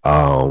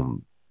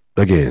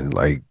 Again,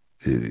 like,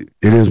 it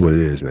is what it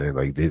is, man.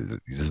 Like,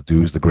 this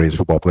dude's the greatest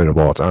football player of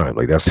all time.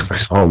 Like, that's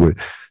all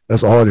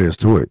there is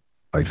to it.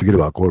 Like, forget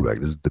about quarterback.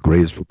 This is the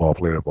greatest football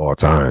player of all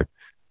time,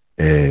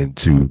 and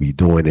to be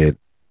doing it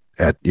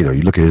at you'll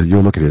look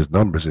at his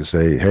numbers and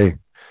say, hey,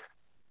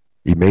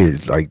 he made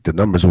it. Like, the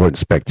numbers weren't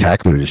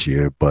spectacular this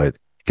year, but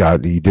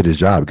he did his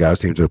job. Got his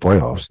team to the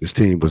playoffs. This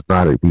team was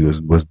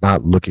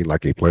not looking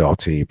like a playoff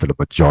team for the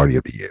majority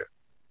of the year.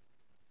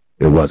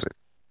 It wasn't.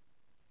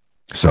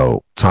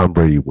 So Tom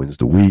Brady wins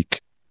the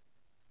week.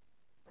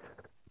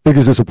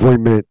 Biggest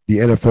disappointment, the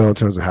NFL, in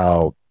terms of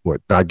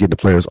not getting the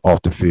players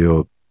off the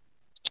field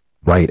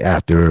right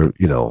after,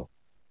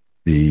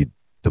 the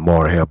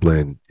Damar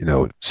Hamlin,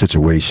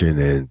 situation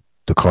and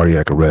the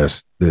cardiac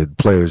arrest. The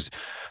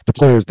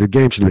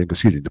game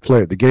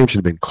should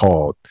have been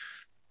called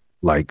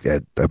like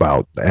at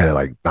 9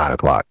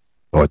 o'clock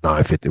or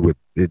 9:50.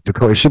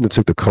 It shouldn't have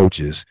took the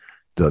coaches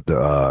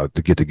to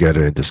get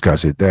together and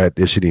discuss it. That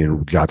it shouldn't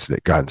even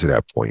gotten to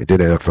that point. And then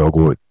the NFL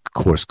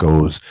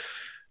goes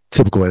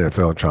typical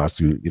NFL, tries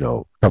to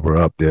cover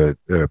up their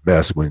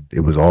mess when it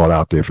was all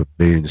out there for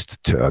millions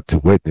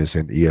to witness,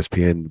 and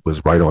ESPN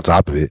was right on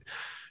top of it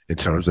in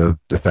terms of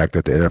the fact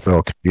that the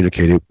NFL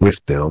communicated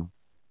with them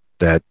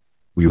that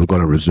we were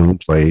going to resume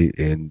play,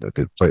 and that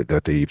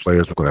the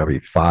players were going to have a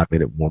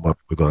 5-minute warm up.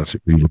 We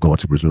were going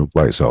to resume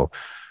play. So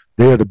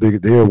They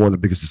are one of the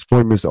biggest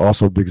disappointments.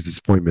 Also, biggest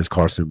disappointment is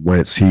Carson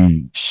Wentz.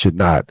 He should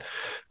not.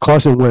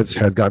 Carson Wentz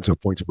has gotten to a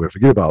point where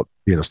forget about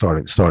being a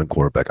starting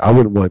quarterback. I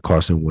wouldn't want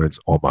Carson Wentz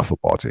on my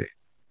football team.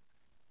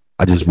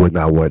 I just would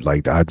not want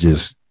no.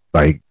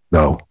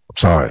 I'm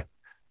sorry.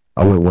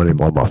 I wouldn't want him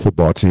on my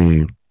football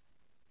team.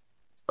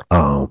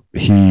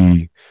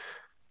 He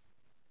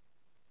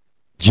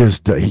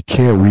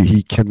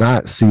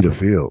cannot see the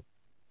field.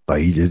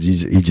 Like he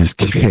just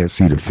can't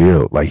see the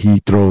field. Like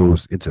he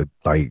throws into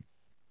like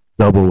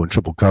double and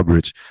triple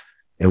coverage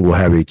and will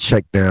have a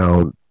check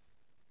down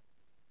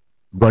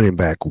running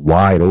back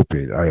wide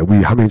open.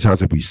 How many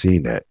times have we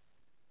seen that?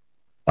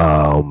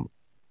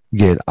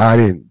 Again,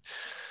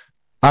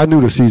 I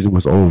knew the season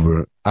was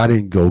over. I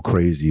didn't go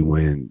crazy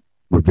when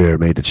Rivera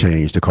made the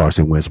change to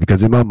Carson Wentz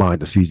because in my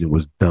mind the season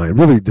was done.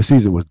 Really, the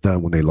season was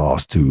done when they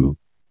lost to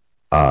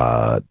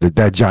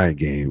that Giant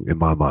game. In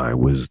my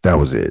mind was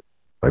it.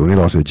 Like when they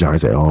lost to the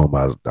Giants at home,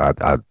 I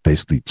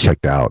basically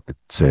checked out and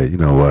said, you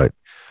know what,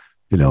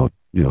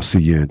 see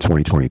you in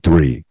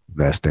 2023 from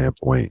that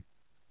standpoint.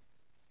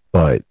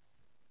 But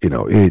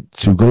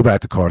to go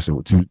back to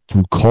Carson,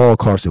 to call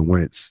Carson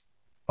Wentz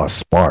a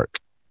spark,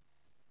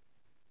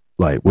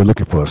 like we're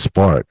looking for a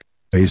spark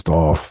based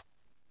off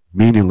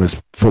meaningless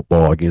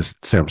football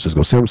against San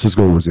Francisco. San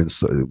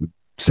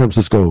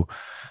Francisco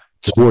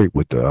toyed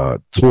with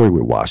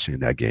Washington in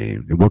that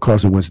game, and what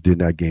Carson Wentz did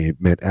in that game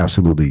meant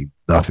absolutely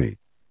nothing.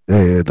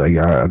 I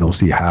don't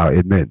see how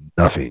it meant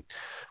nothing.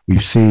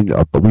 We've seen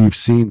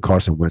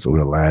Carson Wentz over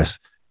the last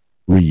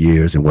 3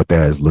 years and what that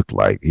has looked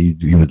like. He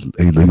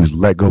was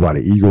let go by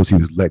the Eagles. He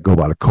was let go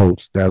by the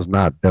Colts. That was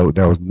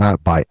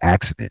not by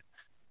accident.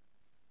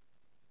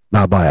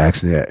 Not by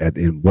accident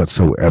in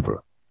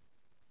whatsoever.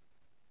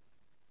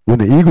 When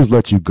the Eagles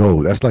let you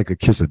go, that's like a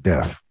kiss of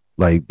death.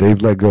 Like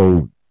they've let go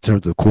in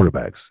terms of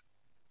quarterbacks.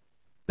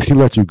 They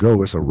let you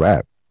go, it's a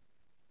wrap.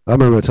 I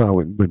remember a time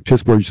when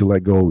Pittsburgh used to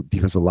let go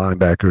defensive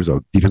linebackers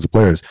or defensive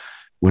players.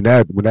 When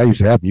that used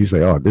to happen, you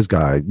say, "Oh, this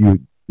guy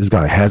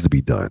has to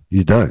be done.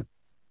 He's done,"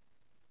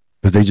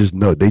 because they just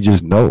know. They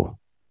just know.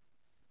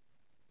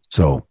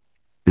 So,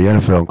 the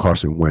NFL and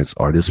Carson Wentz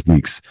are this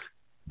week's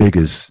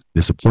biggest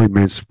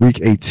disappointments. Week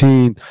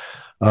 18,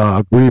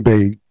 Green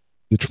Bay,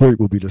 Detroit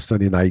will be the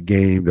Sunday night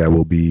game that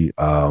will be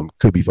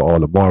could be for all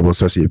the marbles,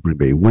 especially if Green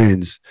Bay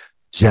wins.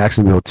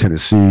 Jacksonville,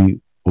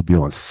 Tennessee will be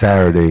on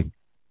Saturday.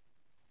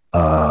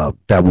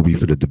 That will be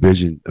for the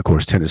division. Of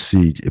course,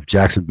 Tennessee, if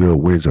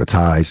Jacksonville wins or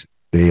ties,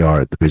 they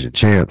are division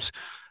champs.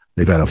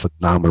 They've had a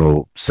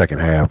phenomenal second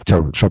half.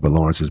 Trevor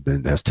Lawrence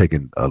has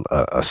taken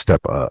a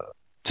step,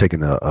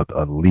 taken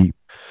a leap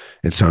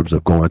in terms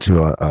of going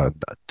to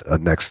a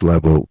next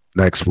level.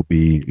 Next will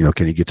be,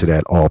 can he get to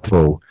that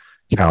All-Pro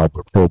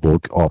caliber, Pro Bowl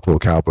All-Pro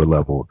caliber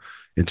level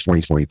in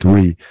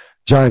 2023?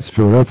 Giants,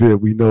 Philadelphia.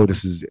 We know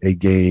this is a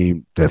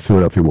game that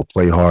Philadelphia will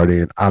play hard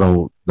in. I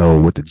don't know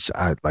what the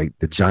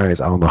Giants.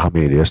 I don't know how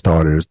many of their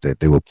starters that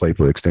they will play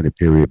for an extended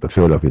period, but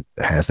Philadelphia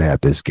has to have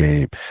this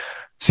game.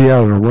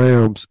 Seattle and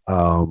Rams.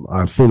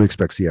 I fully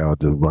expect Seattle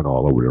to run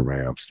all over the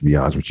Rams. To be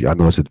honest with you, I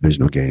know it's a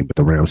divisional game, but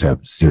the Rams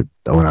have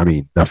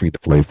nothing to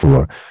play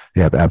for.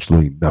 They have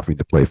absolutely nothing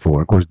to play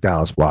for. Of course,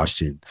 Dallas,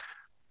 Washington.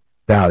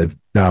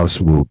 Dallas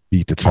will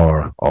beat the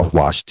tar off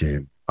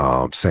Washington.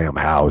 Sam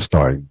Howell is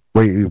starting.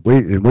 Wait to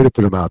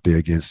put him out there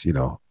against,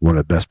 one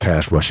of the best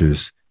pass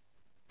rushers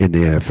in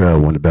the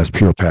NFL, one of the best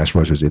pure pass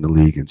rushers in the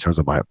league in terms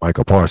of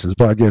Michael Parsons.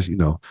 But I guess,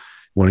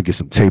 want to get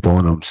some tape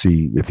on him,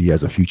 see if he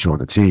has a future on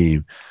the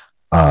team.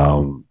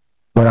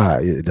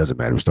 But it doesn't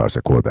matter who starts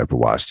at quarterback for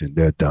Washington.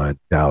 They're done.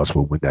 Dallas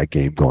will win that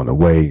game going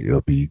away.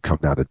 It'll be come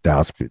down to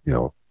Dallas,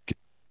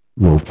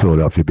 will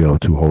Philadelphia be able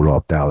to hold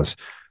off Dallas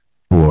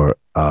for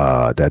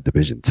that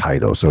division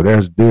title. So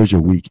there's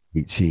your week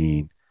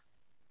 18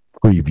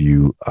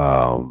 preview.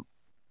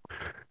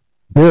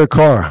 Derek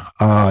Carr,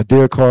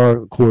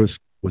 of course,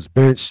 was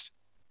benched.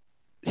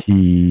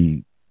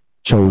 He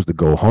chose to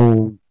go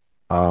home.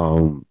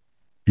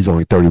 He's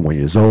only 31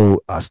 years old.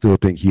 I still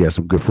think he has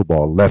some good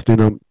football left in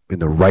him in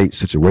the right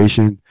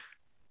situation.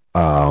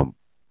 I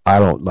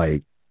don't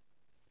like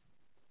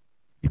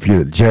if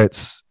you're the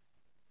Jets,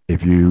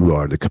 if you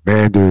are the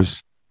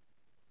Commanders.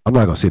 I'm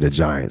not going to say the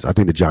Giants. I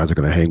think the Giants are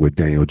going to hang with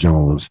Daniel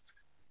Jones.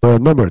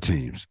 But a number of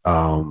teams.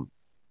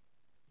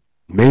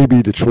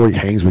 Maybe Detroit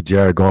hangs with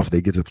Jared Goff if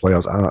they get to the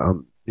playoffs.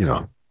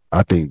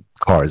 I think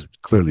Carr is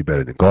clearly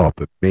better than Goff,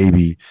 but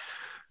maybe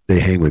they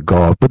hang with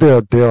Goff. But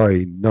there are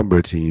a number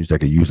of teams that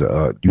could use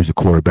a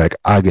quarterback.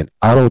 Again,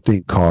 I don't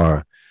think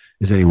Carr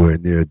is anywhere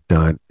near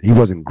done. He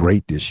wasn't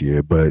great this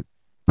year, but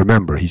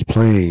remember, he's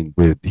playing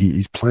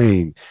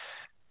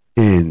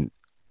in.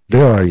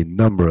 There are a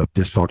number of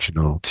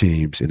dysfunctional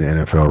teams in the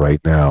NFL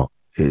right now,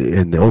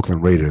 and the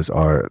Oakland Raiders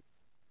are.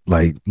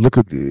 Like,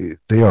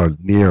 they are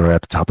near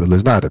at the top of the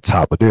list. Not at the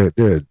top, but they're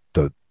the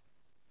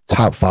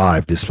top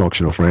 5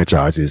 dysfunctional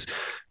franchises.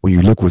 When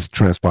you look what's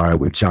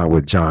transpired with John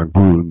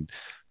Gruden,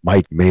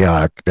 Mike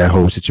Mayock, that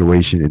whole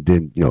situation, and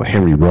then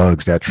Henry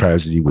Ruggs, that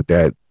tragedy with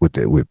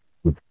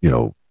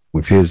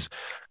his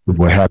with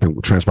what happened,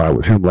 what transpired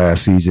with him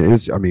last season.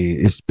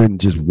 It's been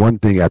just one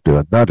thing after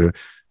another.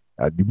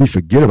 We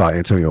forget about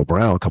Antonio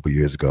Brown a couple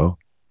years ago.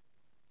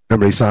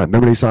 Remember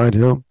they signed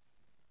him.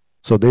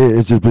 So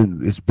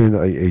it's been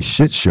a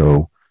shit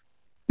show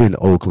in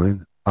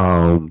Oakland.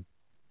 I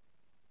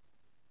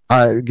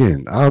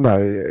don't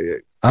know.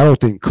 I don't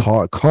think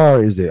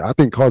Carr is I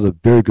think Carr's a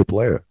very good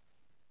player.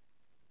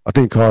 I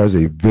think Carr is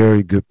a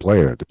very good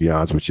player, to be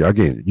honest with you.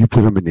 Again, you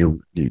put him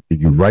in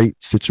the right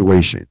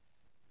situation.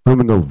 Put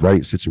him in the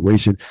right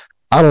situation.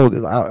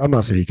 I'm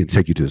not saying he can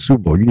take you to the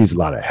Super Bowl. He needs a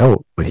lot of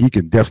help, but he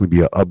can definitely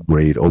be an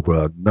upgrade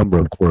over a number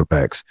of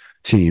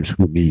teams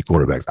who need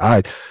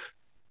quarterbacks.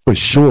 For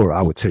sure,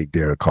 I would take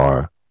Derek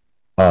Carr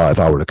if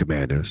I were the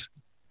Commanders.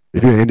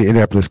 If you're in the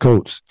Indianapolis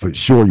Colts, for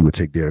sure you would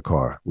take Derek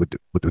Carr with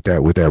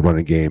that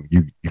running game.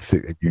 You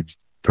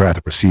draft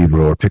a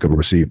receiver or pick up a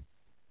receiver.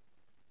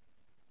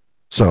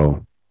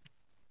 So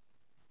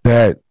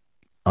that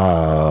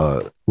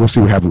we'll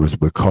see what happens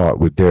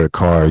with Derek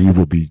Carr. He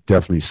will be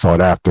definitely sought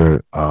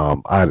after.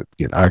 I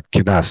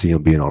cannot see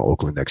him being on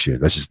Oakland next year.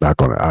 That's just not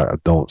gonna. I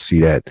don't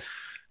see that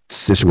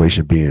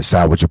situation being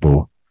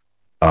salvageable.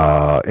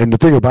 And the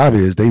thing about it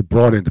is they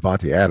brought in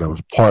Davante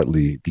Adams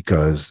partly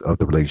because of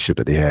the relationship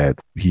that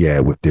he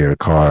had with Derek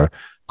Carr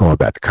going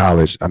back to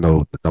college. I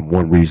know the number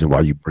one reason why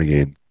you bring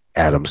in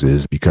Adams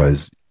is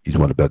because he's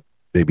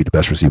maybe the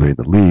best receiver in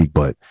the league,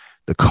 but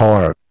the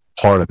Carr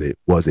part of it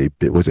was a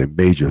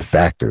major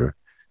factor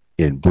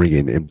in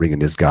bringing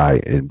this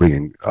guy and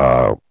bringing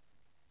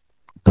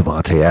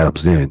Davante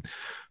Adams in.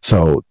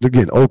 So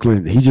again,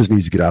 Oakland, he just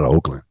needs to get out of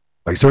Oakland.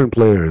 Like certain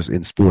players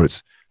in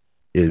sports,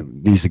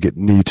 need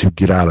to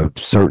get out of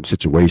certain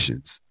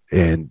situations,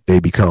 and they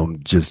become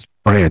just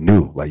brand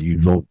new. Like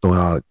you won't be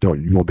able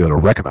to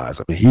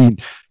recognize. I mean,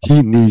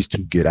 he needs to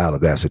get out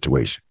of that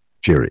situation.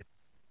 Period.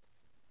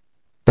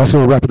 That's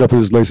going to wrap it up for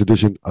this latest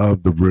edition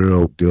of the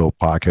Real Deal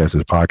Podcast.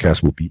 This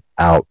podcast will be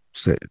out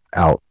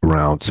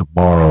around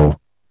tomorrow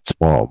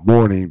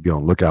morning. Be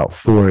on the lookout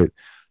for it.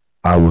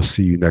 I will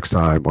see you next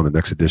time on the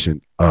next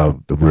edition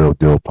of the Real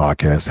Deal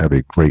Podcast. Have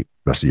a great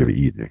rest of your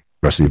evening.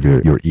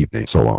 So long.